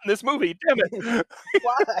everyone hot in this movie? Damn it.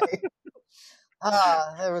 Why?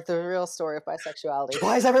 The real story of bisexuality.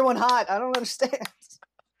 Why is everyone hot? I don't understand.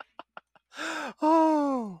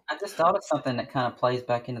 Oh, I just thought of something that kind of plays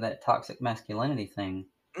back into that toxic masculinity thing.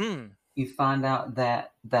 You find out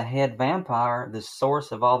that the head vampire, the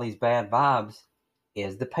source of all these bad vibes,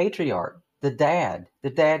 is the patriarch, the dad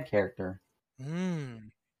character.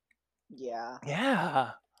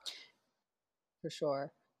 Yeah, for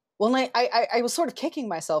sure. Well, I was sort of kicking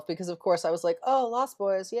myself because, of course, I was like, oh, Lost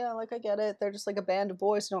Boys, yeah, like I get it, they're just like a band of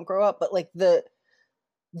boys who don't grow up, but like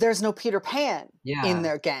there's no Peter Pan in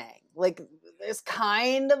their gang. Like there's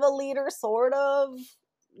kind of a leader, sort of.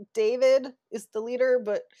 David is the leader,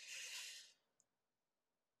 but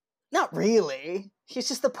not really. He's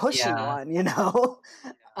just the pushy one, you know?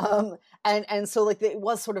 And so like it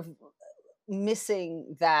was sort of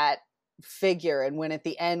missing that figure. And when at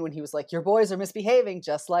the end, when he was like, your boys are misbehaving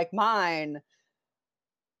just like mine,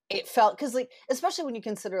 it felt, because like, especially when you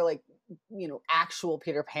consider like, you know, actual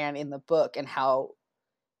Peter Pan in the book and how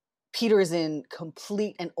Peter is in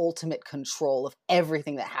complete and ultimate control of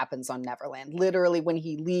everything that happens on Neverland. Literally, when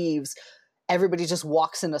he leaves, everybody just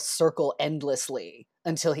walks in a circle endlessly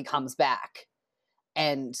until he comes back.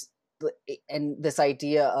 And this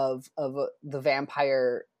idea of the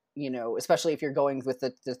vampire, you know, especially if you're going with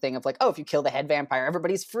the thing of like, oh, if you kill the head vampire,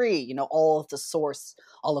 everybody's free. You know, all of the source,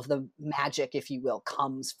 all of the magic, if you will,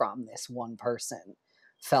 comes from this one person.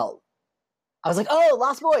 I was like, oh,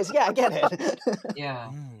 Lost Boys. Yeah, I get it. Yeah.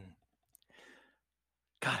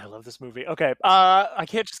 God, I love this movie. Okay, I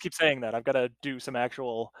can't just keep saying that. I've got to do some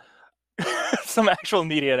actual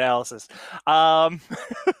media analysis.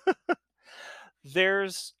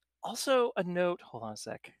 There's also a note. Hold on a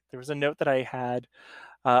sec. There was a note that I had.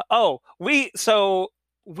 We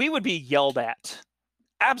would be yelled at,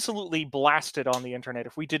 absolutely blasted on the internet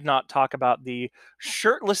if we did not talk about the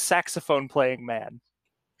shirtless saxophone playing man.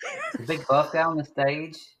 The big buff guy on the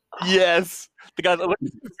stage. Yes, the guy that looks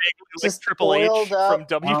like Triple H from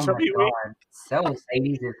WWE. Oh, that was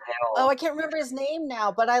 80s as hell. Oh, I can't remember his name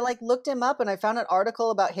now, but I like looked him up and I found an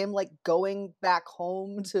article about him like going back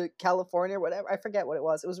home to California or whatever. I forget what it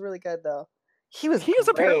was. It was really good though. He is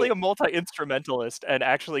apparently a multi-instrumentalist and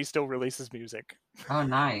actually still releases music. Oh,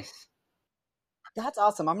 nice. That's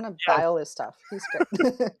awesome. I'm gonna buy all his stuff. He's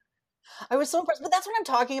great. I was so impressed. But that's what I'm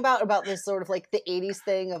talking about this sort of like the 80s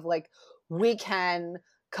thing of like, we can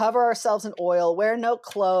cover ourselves in oil, wear no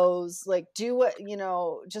clothes, like do what, you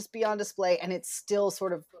know, just be on display, and it's still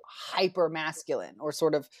sort of hyper masculine or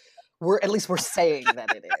sort of we're saying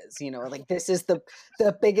that it is, you know, like this is the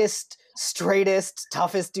biggest, straightest,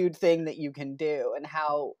 toughest dude thing that you can do, and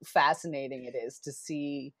how fascinating it is to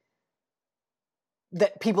see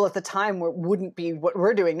that people at the time wouldn't be what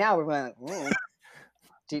we're doing now. We're going,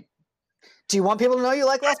 do you want people to know you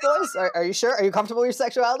like Lost Boys? Are you sure? Are you comfortable with your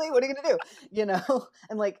sexuality? What are you going to do? You know?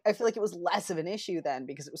 And like, I feel like it was less of an issue then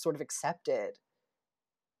because it was sort of accepted.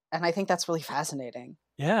 And I think that's really fascinating.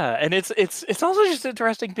 Yeah, and it's also just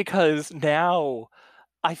interesting because now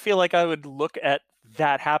I feel like I would look at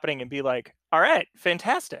that happening and be like, all right,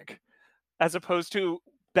 fantastic. As opposed to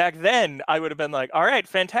back then, I would have been like, all right,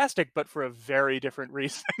 fantastic, but for a very different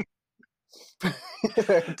reason.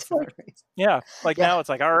 Yeah, like now it's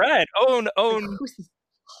like, all right, own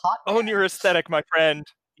your aesthetic, my friend.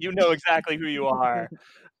 You know exactly who you are.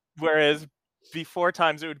 Whereas before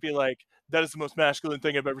times it would be like, that is the most masculine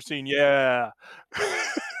thing I've ever seen. Yeah.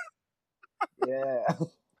 Yeah.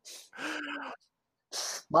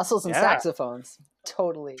 Muscles and saxophones.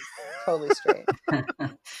 Totally straight.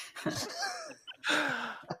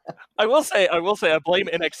 I will say I blame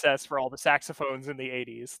INXS for all the saxophones in the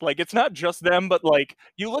 80s. Like, it's not just them, but like,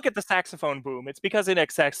 you look at the saxophone boom, it's because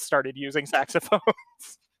INXS started using saxophones.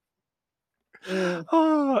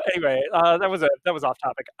 Anyway, that was off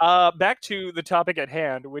topic. Back to the topic at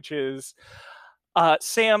hand, which is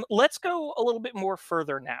Sam, let's go a little bit more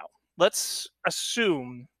further now. Let's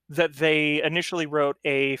assume that they initially wrote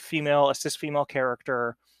a cis female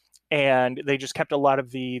character, and they just kept a lot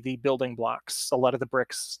of the building blocks, a lot of the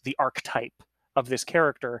bricks, the archetype of this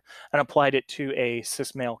character, and applied it to a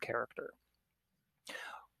cis male character.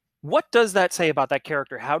 What does that say about that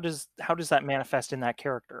character? How does that manifest in that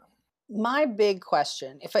character? My big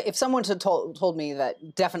question, if someone had told me that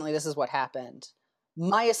definitely this is what happened,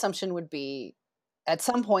 my assumption would be at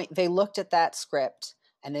some point they looked at that script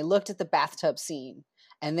and they looked at the bathtub scene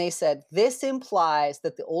and they said, this implies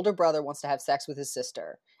that the older brother wants to have sex with his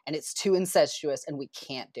sister and it's too incestuous and we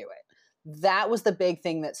can't do it. That was the big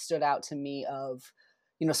thing that stood out to me of,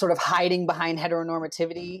 you know, sort of hiding behind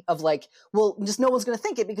heteronormativity of like, well, just no one's going to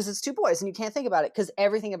think it because it's two boys and you can't think about it, because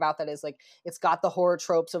everything about that is like, it's got the horror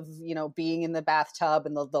tropes of, you know, being in the bathtub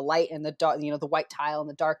and the light and the dark, you know, the white tile and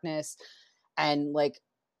the darkness. And like,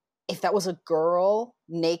 if that was a girl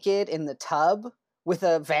naked in the tub with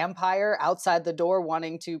a vampire outside the door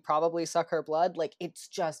wanting to probably suck her blood, like it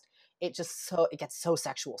gets so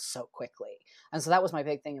sexual so quickly. And so that was my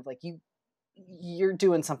big thing of like, you're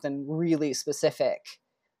doing something really specific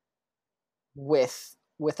with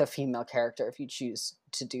a female character if you choose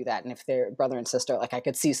to do that. And if they're brother and sister, like I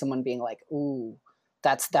could see someone being like, ooh,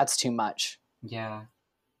 that's too much. Yeah.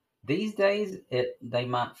 These days they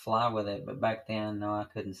might fly with it, but back then, no, I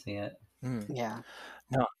couldn't see it. Yeah.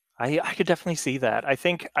 No, I could definitely see that. I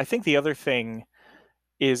think the other thing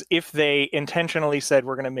is if they intentionally said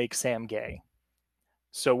we're going to make Sam gay.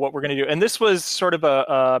 So what we're going to do, and this was sort of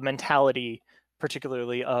a mentality,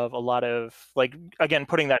 particularly of a lot of, like, again,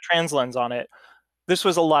 putting that trans lens on it, this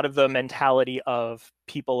was a lot of the mentality of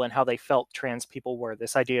people and how they felt trans people were.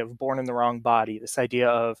 This idea of born in the wrong body, this idea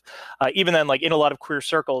of, even then, like in a lot of queer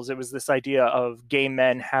circles, it was this idea of gay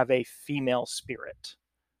men have a female spirit,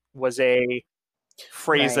 was a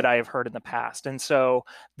phrase that I have heard in the past. And so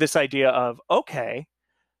this idea of, okay,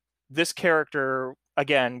 this character,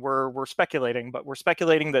 again, we're speculating, but we're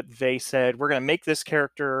speculating that they said, we're going to make this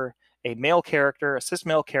character a male character, a cis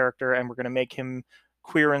male character, and we're going to make him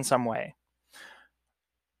queer in some way.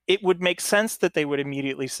 It would make sense that they would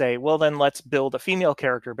immediately say, well, then let's build a female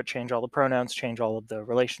character, but change all the pronouns, change all of the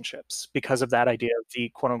relationships, because of that idea of the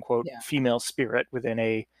quote unquote female spirit within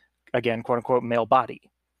a, again, quote unquote male body.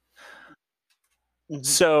 Mm-hmm.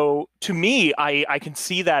 So to me, I can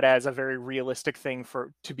see that as a very realistic thing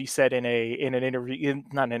to be said in an interview,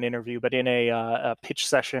 not an interview, but in a pitch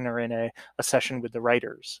session or in a session with the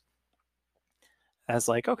writers. As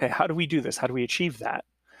like, okay, how do we do this? How do we achieve that?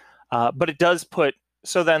 But it does put,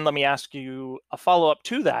 so then let me ask you a follow-up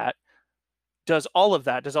to that. Does all of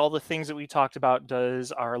that, does all the things that we talked about,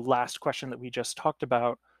 does our last question that we just talked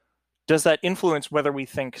about, does that influence whether we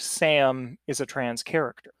think Sam is a trans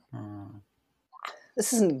character?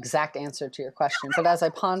 This is an exact answer to your question, but as I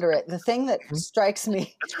ponder it, the thing that strikes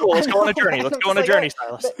me... That's cool. Let's go on a journey. Let's go on a journey,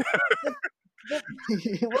 Silas.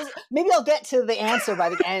 Maybe I'll get to the answer by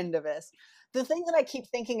the end of this. The thing that I keep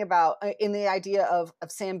thinking about in the idea of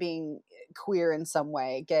Sam being queer in some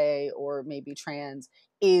way, gay or maybe trans,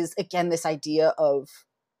 is again this idea of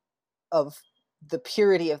the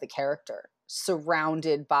purity of the character,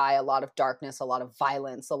 surrounded by a lot of darkness, a lot of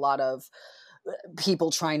violence, a lot of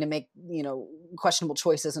people trying to make, you know, questionable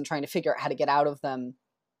choices and trying to figure out how to get out of them.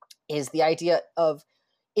 Is the idea of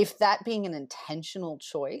if that being an intentional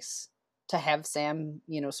choice to have Sam,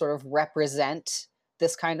 sort of represent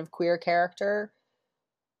this kind of queer character,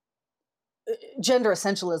 gender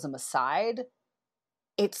essentialism aside,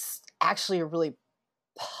 it's actually a really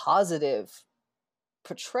positive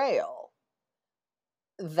portrayal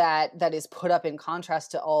that is put up in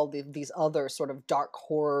contrast to all these other sort of dark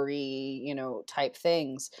horror-y, type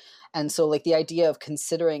things. And so like the idea of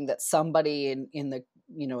considering that somebody in the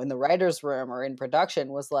writer's room or in production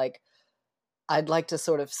was like, I'd like to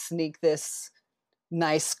sort of sneak this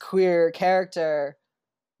nice queer character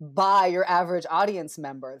by your average audience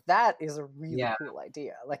member, that is a really cool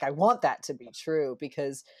idea. Like, I want that to be true,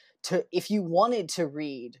 because if you wanted to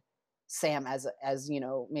read Sam as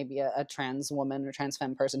maybe a trans woman or trans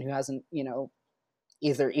femme person who hasn't,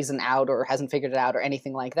 either isn't out or hasn't figured it out or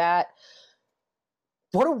anything like that,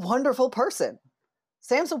 what a wonderful person.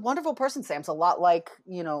 Sam's a wonderful person. Sam's a lot like,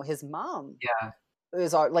 his mom. Yeah.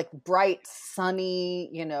 Is like bright, sunny,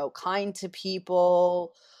 kind to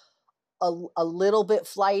people, a little bit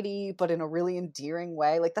flighty, but in a really endearing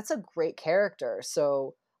way. Like, that's a great character.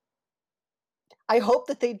 So I hope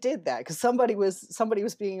that they did that, because somebody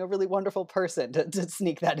was being a really wonderful person to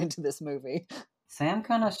sneak that into this movie. Sam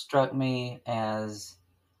kind of struck me as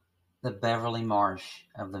the Beverly Marsh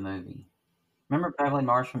of the movie. Remember Beverly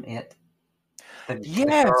Marsh from It?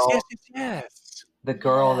 Yes. The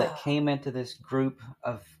girl that came into this group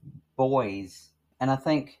of boys. And I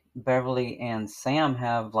think Beverly and Sam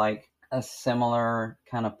have like a similar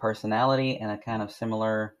kind of personality and a kind of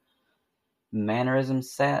similar mannerism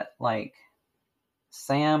set. Like,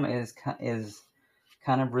 Sam is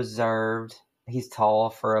kind of reserved. He's tall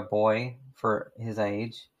for a boy for his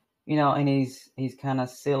age, and he's kind of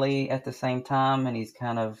silly at the same time. And he's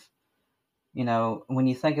kind of, when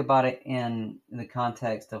you think about it in the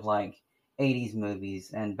context of like 80s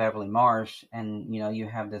movies and Beverly Marsh, and, you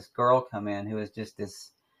have this girl come in who is just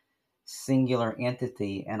this singular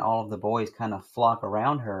entity, and all of the boys kind of flock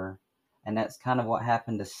around her. And that's kind of what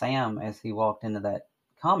happened to Sam as he walked into that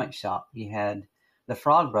comic shop. He had the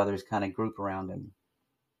Frog Brothers kind of group around him,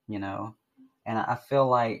 and I feel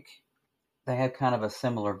like they have kind of a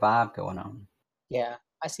similar vibe going on. Yeah,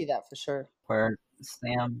 I see that for sure. Where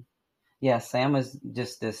Sam is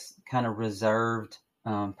just this kind of reserved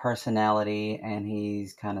personality, and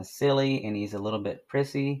he's kind of silly, and he's a little bit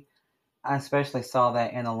prissy. I especially saw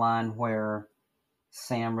that in a line where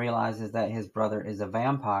Sam realizes that his brother is a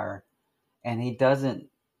vampire, and he doesn't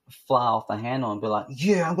fly off the handle and be like,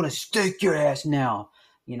 yeah, I'm going to stake your ass now.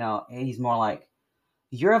 He's more like,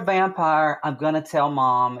 you're a vampire. I'm going to tell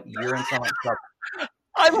mom you're in so much trouble.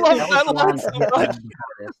 I love that line so much.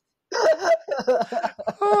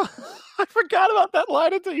 I forgot about that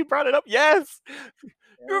line until you brought it up. Yes.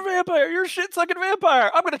 You're a vampire. You're a shit-sucking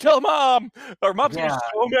vampire. I'm going to tell mom. Or mom's going to be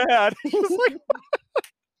so mad.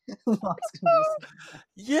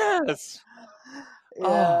 Yes.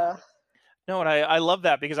 Yeah. No, and I love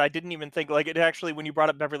that, because I didn't even think, like, it actually, when you brought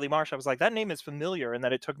up Beverly Marsh, I was like, that name is familiar, and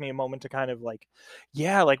that it took me a moment to kind of like,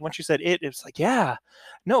 like once you said it was like,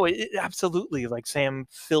 no, it absolutely, like, Sam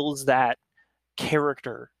fills that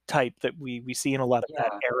character type that we see in a lot of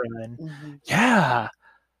that era, and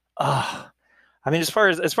I mean, as far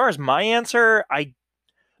as my answer,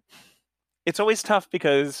 it's always tough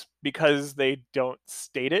because they don't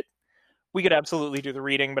state it. We could absolutely do the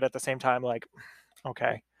reading, but at the same time, like,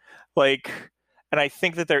 okay. Like, and I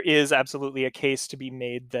think that there is absolutely a case to be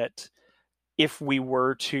made that if we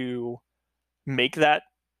were to make that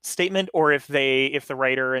statement, or if the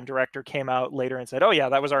writer and director came out later and said, oh yeah,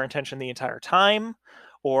 that was our intention the entire time,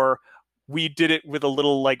 or we did it with a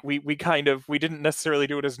little, like, we didn't necessarily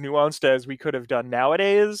do it as nuanced as we could have done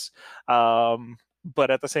nowadays, but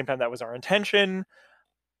at the same time that was our intention,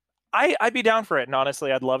 I'd be down for it, and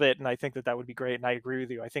honestly I'd love it, and I think that would be great, and I agree with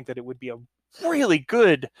you. I think that it would be a really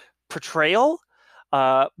good portrayal,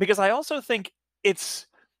 because I also think it's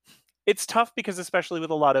tough, because especially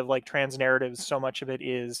with a lot of like trans narratives, so much of it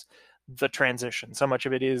is the transition, so much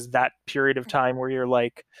of it is that period of time where you're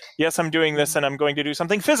like, yes, I'm doing this and I'm going to do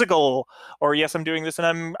something physical, or yes, I'm doing this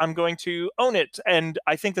and I'm going to own it, and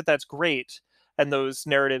I think that that's great, and those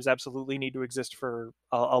narratives absolutely need to exist for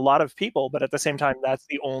a lot of people, but at the same time that's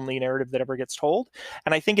the only narrative that ever gets told.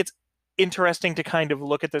 And I think it's interesting to kind of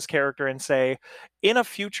look at this character and say, in a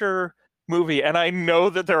future movie, and I know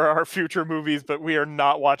that there are future movies, but we are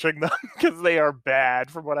not watching them because they are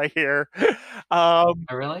bad from what I hear.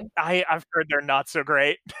 Really? I've heard they're not so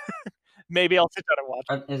great. maybe I'll sit down and watch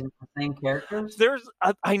it. Is it the same characters?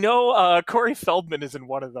 I know Corey Feldman is in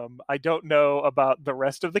one of them. I don't know about the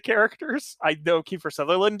rest of the characters. I know Kiefer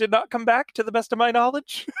Sutherland did not come back, to the best of my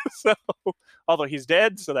knowledge. So, although he's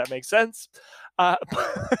dead, so that makes sense.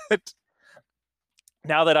 But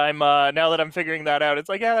now that I'm figuring that out, it's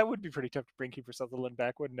like, yeah, that would be pretty tough to bring Kiefer Sutherland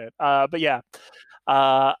back, wouldn't it? But yeah,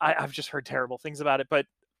 I've just heard terrible things about it. But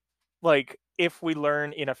like, if we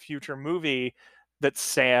learn in a future movie that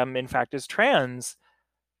Sam, in fact, is trans,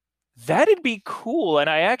 that'd be cool. And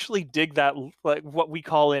I actually dig that, like what we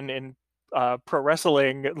call in pro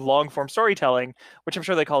wrestling long form storytelling, which I'm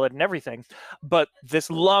sure they call it in everything. But this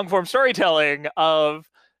long form storytelling of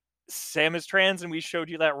Sam is trans, and we showed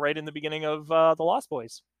you that right in the beginning of The Lost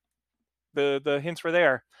Boys. The hints were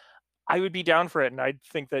there. I would be down for it, and I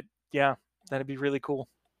think that, yeah, that'd be really cool.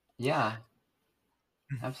 Yeah,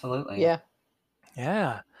 absolutely.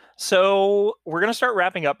 Yeah. So we're going to start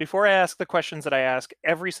wrapping up. Before I ask the questions that I ask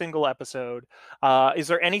every single episode, is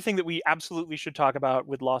there anything that we absolutely should talk about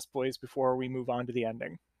with Lost Boys before we move on to the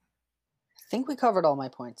ending? I think we covered all my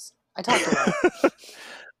points. I talked about it.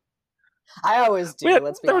 I always do.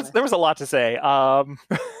 Let's be honest. There was a lot to say.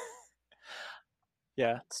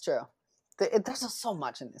 Yeah, it's true. There's just so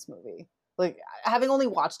much in this movie. Like, having only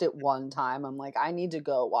watched it one time, I'm like, I need to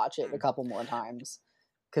go watch it a couple more times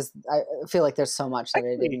because I feel like there's so much that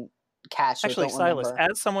I didn't catch. Actually, Silas,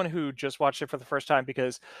 as someone who just watched it for the first time,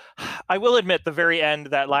 because I will admit the very end,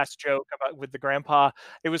 that last joke with the grandpa,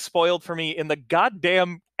 it was spoiled for me in the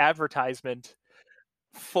goddamn advertisement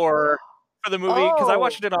for the movie, because I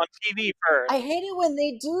watched it on TV first. I hate it when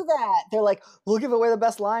they do that. They're like, we'll give away the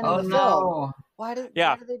best line in the film. Why do they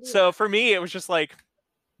do that? For me, it was just like,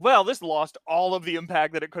 well, this lost all of the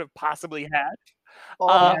impact that it could have possibly had.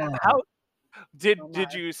 How did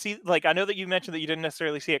you see, like, I know that you mentioned that you didn't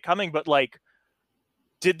necessarily see it coming, but like,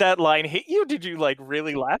 did that line hit you? Did you like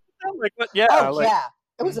really laugh at that? Like, what? Yeah. Yeah.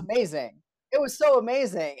 It was amazing. It was so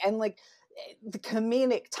amazing. And like, the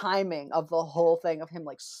comedic timing of the whole thing, of him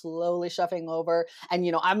like slowly shuffling over, and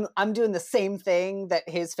I'm doing the same thing that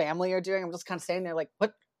his family are doing. I'm just kind of standing there like,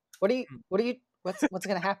 what's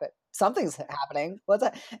gonna happen? Something's happening. What's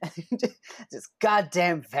that? Just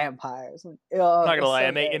goddamn vampires. I'm not gonna lie,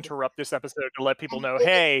 I may interrupt this episode to let people know,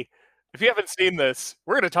 hey, if you haven't seen this,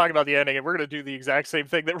 we're gonna talk about the ending, and we're gonna do the exact same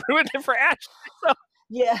thing that ruined it for Ashley. So.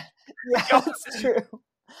 Yeah, that's true.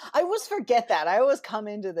 I always forget that. I always come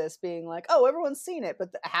into this being like, oh, everyone's seen it,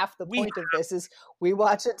 but half the point of this is we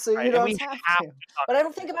watch it so you don't have to. But I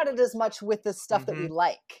don't think about it as much with the stuff that we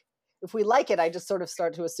like. If we like it, I just sort of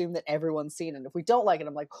start to assume that everyone's seen it. If we don't like it,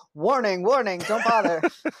 I'm like, warning, don't bother.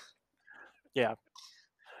 Yeah.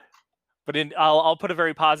 But I'll put a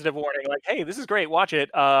very positive warning, like, hey, this is great, watch it.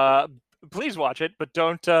 Please watch it, but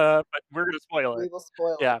don't. But we're gonna spoil it. We will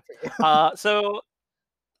spoil it for you.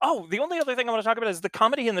 The only other thing I want to talk about is the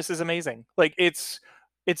comedy in this is amazing. Like, it's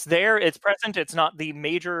there, it's present, it's not the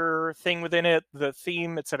major thing within it, the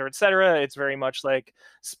theme, et cetera, it's very much like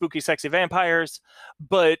spooky, sexy vampires,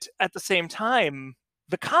 but at the same time,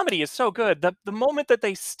 the comedy is so good. The moment that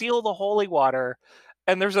they steal the holy water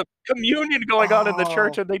and there's a communion going on in the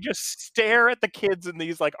church, and they just stare at the kids in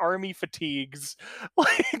these like army fatigues,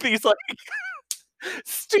 like these like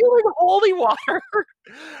stealing holy water.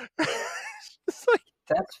 It's like,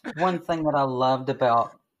 that's one thing that I loved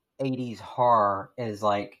about 80s horror, is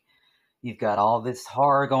like, you've got all this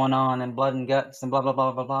horror going on and blood and guts and blah, blah,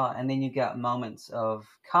 blah, blah, blah. And then you've got moments of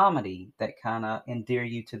comedy that kind of endear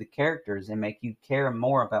you to the characters and make you care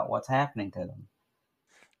more about what's happening to them.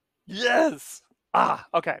 Yes.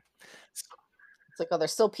 Okay. It's like, oh,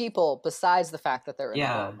 there's still people besides the fact that they're in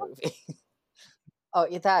a movie. Oh,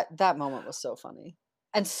 that moment was so funny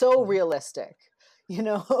and so realistic.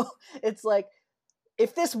 It's like,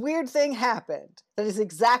 if this weird thing happened, that is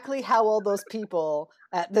exactly how all those people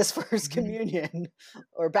at this first communion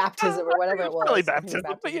or baptism or whatever it was. Really baptism,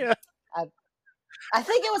 but yeah. I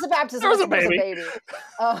think it was a baptism. There was a baby. There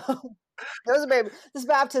was a baby. This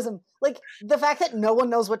baptism, like the fact that no one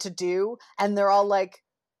knows what to do, and they're all like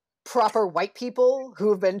proper white people who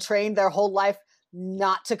have been trained their whole life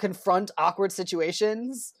not to confront awkward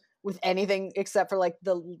situations with anything except for like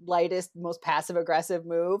the lightest, most passive aggressive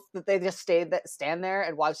move, that they just stand there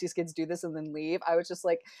and watch these kids do this and then leave. I was just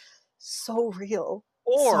like, so real.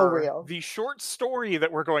 Or so real. The short story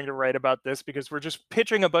that we're going to write about this, because we're just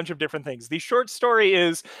pitching a bunch of different things. The short story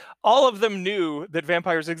is all of them knew that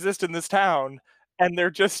vampires exist in this town, and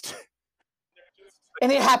they're just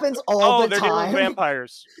and it happens all the time. They're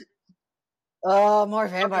vampires. Oh, more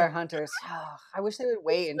vampire hunters. I wish they would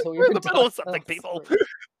wait until we're in the middle of something, people.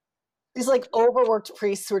 These like overworked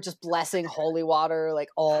priests who are just blessing holy water like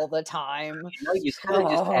all the time. You could have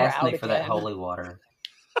just asked me for that again. holy water.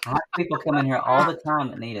 I have people come in here all the time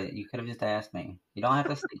that need it. You could have just asked me. You don't have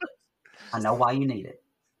to steal it. I know why you need it.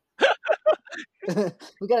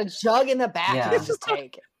 We got a jug in the back. Yeah. You can just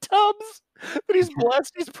take it. Tubs. But he's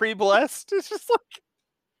blessed. He's pre-blessed. It's just like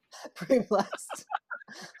Pre-blessed.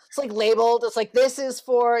 It's like labeled. It's like, this is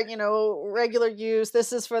for, regular use.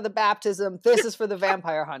 This is for the baptism. This is for the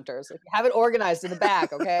vampire hunters. Like, have it organized in the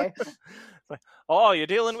back, okay? like, oh, you're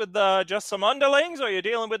dealing with just some underlings, or you're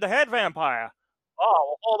dealing with the head vampire? Oh,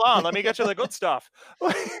 well, hold on. Let me get you the good stuff.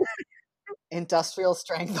 Industrial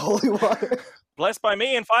strength holy water. Blessed by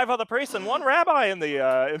me and 5 other priests and 1 rabbi in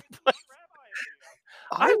the.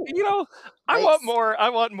 I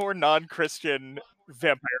want more non-Christian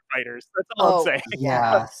vampire fighters. That's all I'm saying.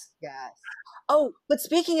 Yes. Oh, but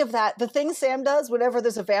speaking of that, the thing Sam does whenever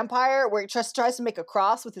there's a vampire, where he just tries to make a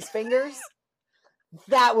cross with his fingers,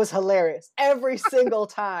 that was hilarious. Every single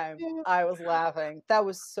time I was laughing. That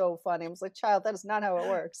was so funny. I was like, child, that is not how it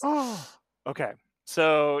works. Okay,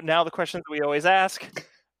 so now the questions we always ask.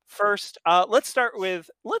 First, let's start with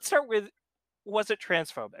was it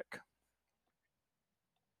transphobic?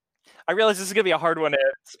 I realize this is gonna be a hard one to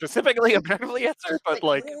specifically objectively answer, but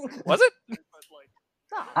like, was it?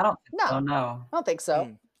 I don't think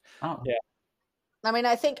so. Yeah. I mean,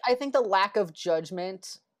 I think the lack of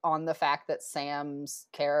judgment on the fact that Sam's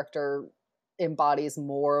character embodies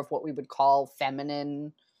more of what we would call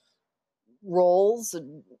feminine roles,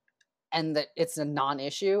 and that it's a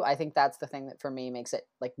non-issue. I think that's the thing that for me makes it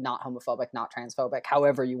like not homophobic, not transphobic,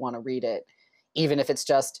 however you want to read it, even if it's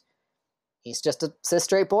just he's just a cis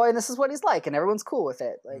straight boy and this is what he's like and everyone's cool with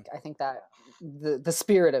it. Like, I think that the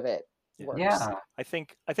spirit of it works. Yeah. I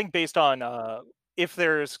think based on if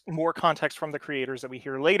there's more context from the creators that we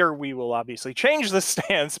hear later, we will obviously change the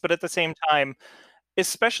stance, but at the same time,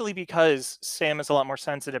 especially because Sam is a lot more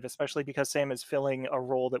sensitive, especially because Sam is filling a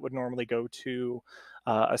role that would normally go to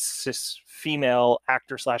a cis female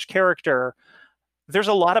actor / character, there's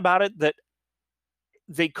a lot about it that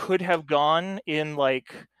they could have gone in,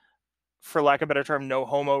 like, for lack of a better term, no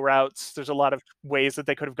homo routes. There's a lot of ways that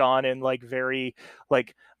they could have gone in, like, very,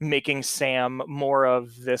 like, making Sam more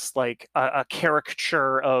of this, like, a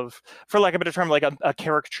caricature of, for lack of a better term, like a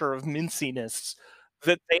caricature of minciness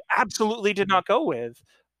that they absolutely did not go with.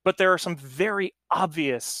 But there are some very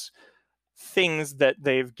obvious things that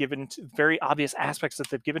they've given, very obvious aspects that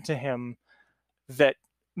they've given to him that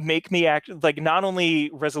make me act, like, not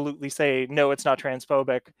only resolutely say, no, it's not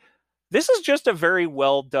transphobic. This is just a very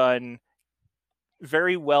well done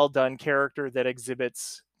character that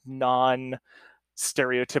exhibits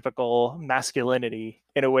non-stereotypical masculinity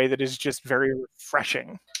in a way that is just very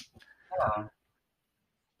refreshing. Yeah.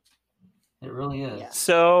 It really is. Yeah.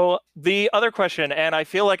 So the other question, and I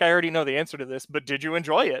feel like I already know the answer to this, but did you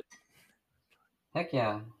enjoy it? Heck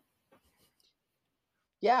yeah.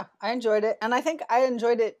 Yeah, I enjoyed it. And I think I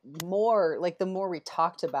enjoyed it more, like, the more we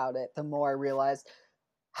talked about it, the more I realized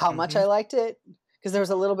how much I liked it. Because there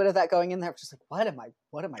was a little bit of that going in there. I was just like, what am I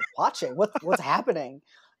watching? What's happening?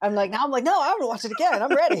 I'm like, no, I want to watch it again.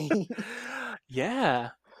 I'm ready.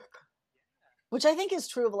 Yeah. Which I think is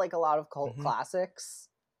true of, like, a lot of cult classics.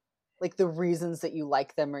 Like, the reasons that you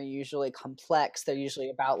like them are usually complex. They're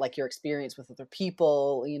usually about, like, your experience with other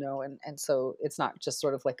people, and so it's not just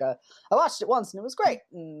sort of like I watched it once and it was great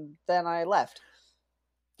and then I left.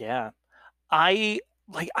 Yeah. I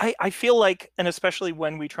feel like, and especially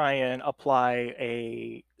when we try and apply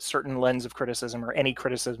a certain lens of criticism or any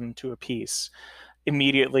criticism to a piece,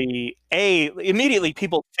 immediately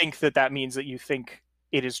people think that means that you think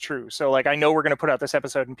it is true. So, like, I know we're going to put out this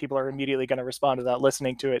episode and people are immediately going to respond to that,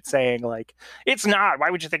 listening to it, saying, like, it's not, why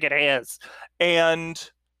would you think it is?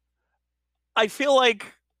 And I feel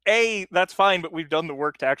like, that's fine, but we've done the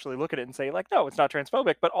work to actually look at it and say, like, no, it's not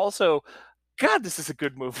transphobic, but also, God, this is a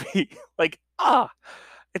good movie. Like,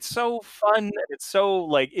 it's so fun. It's so,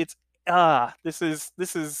 like, it's this is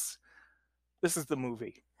the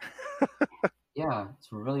movie. Yeah,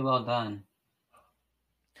 it's really well done.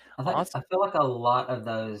 Awesome. I feel like a lot of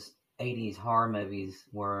those 80s horror movies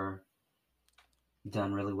were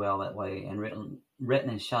done really well that way and written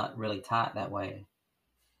and shot really tight that way.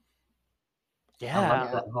 Yeah. I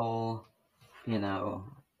love that whole,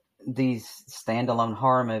 these standalone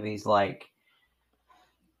horror movies like,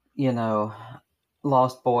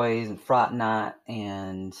 Lost Boys and Fright Night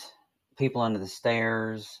and People Under the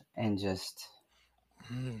Stairs and just,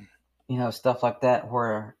 stuff like that,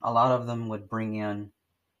 where a lot of them would bring in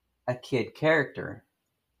a kid character.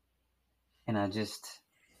 And I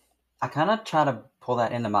kind of try to pull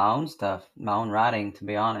that into my own stuff, my own writing, to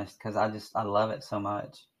be honest, because I love it so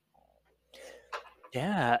much.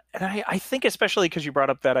 Yeah, and I think especially because you brought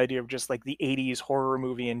up that idea of just like the 80s horror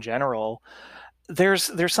movie in general, there's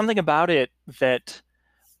something about it that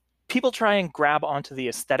people try and grab onto the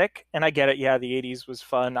aesthetic, and I get it. Yeah, the 80s was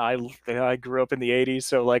fun. I grew up in the 80s,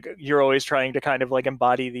 so like you're always trying to kind of like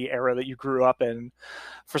embody the era that you grew up in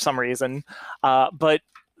for some reason. But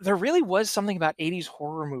there really was something about 80s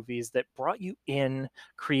horror movies that brought you in,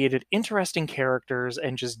 created interesting characters,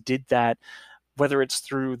 and just did that, whether it's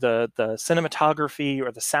through the cinematography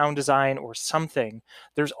or the sound design or something.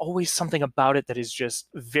 There's always something about it that is just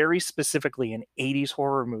very specifically an 80s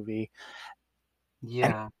horror movie.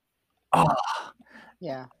 Yeah. And,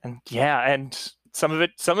 and some of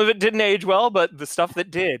it didn't age well, but the stuff that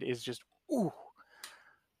did is just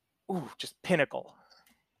just pinnacle.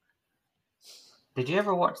 Did you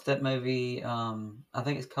ever watch that movie? I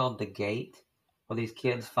think it's called The Gate, where these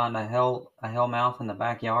kids find a hell mouth in the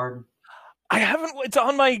backyard. I haven't. It's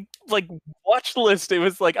on my like watch list. It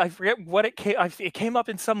was like I forget what it came. It came up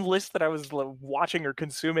in some list that I was watching or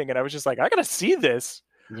consuming, and I was just like, I gotta see this.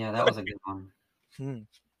 Yeah, that was a good one.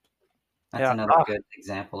 That's another good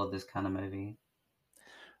example of this kind of movie.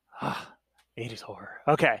 80s horror.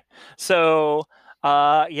 Okay, so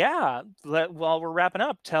while we're wrapping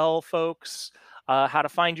up, tell folks how to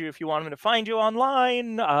find you if you want them to find you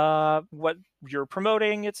online, what you're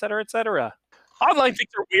promoting, etc., etc. Online things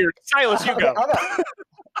are weird. Silas, you go.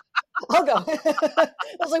 I'll go. I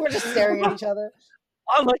was like, we're just staring at each other.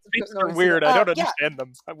 Online things are weird. I don't understand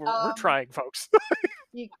them. We're trying, folks.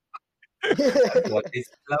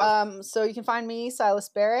 So you can find me, Silas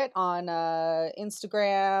Barrett, on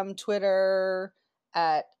Instagram, Twitter,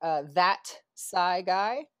 at that Psy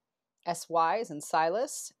Guy, SY is in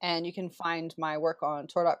Silas, and you can find my work on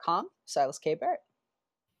Tor.com, Silas K. Barrett.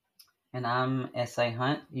 And I'm S.A.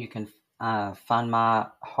 Hunt. You can find my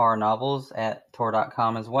horror novels at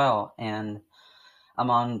Tor.com as well, and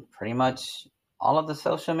I'm on pretty much all of the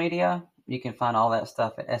social media. You can find all that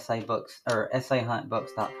stuff at SABooks or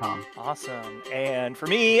SAHuntBooks.com. Awesome. And for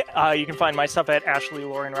me, you can find my stuff at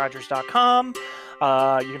AshleyLaurenRogers.com.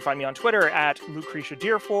 You can find me on Twitter at Lucretia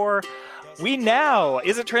Dearfor. We now,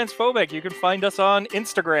 Is It Transphobic? You can find us on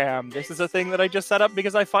Instagram. This is a thing that I just set up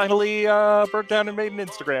because I finally broke down and made an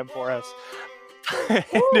Instagram for us. And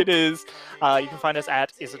it is, you can find us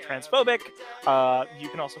at Is It Transphobic. You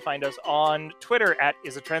can also find us on Twitter at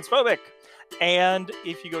Is It Transphobic. And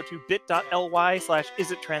if you go to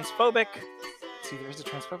bit.ly/isitTransphobic, see, there is a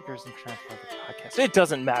transphobic or isn't transphobic podcast. It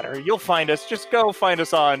doesn't matter. You'll find us. Just go find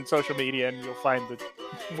us on social media and you'll find the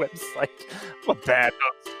website. I'm a bad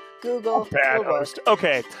host. Google. Bad host.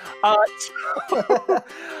 Okay.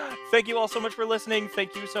 Thank you all so much for listening.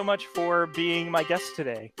 Thank you so much for being my guest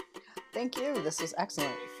today. Thank you. This was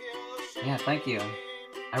excellent. Yeah, thank you.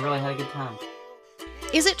 I really had a good time.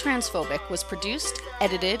 Is It Transphobic was produced,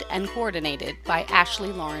 edited, and coordinated by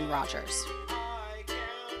Ashley Lauren Rogers.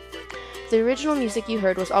 The original music you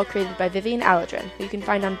heard was all created by Vivian Aladrin, who you can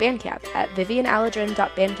find on Bandcamp at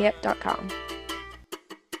vivianaladrin.bandcamp.com.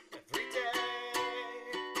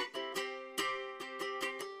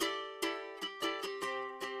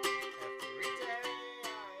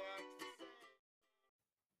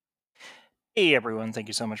 Hey everyone, thank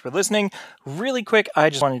you so much for listening. Really quick, I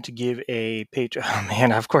just wanted to give a page. Oh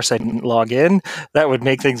man, of course I didn't log in. That would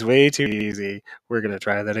make things way too easy. We're going to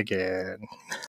try that again.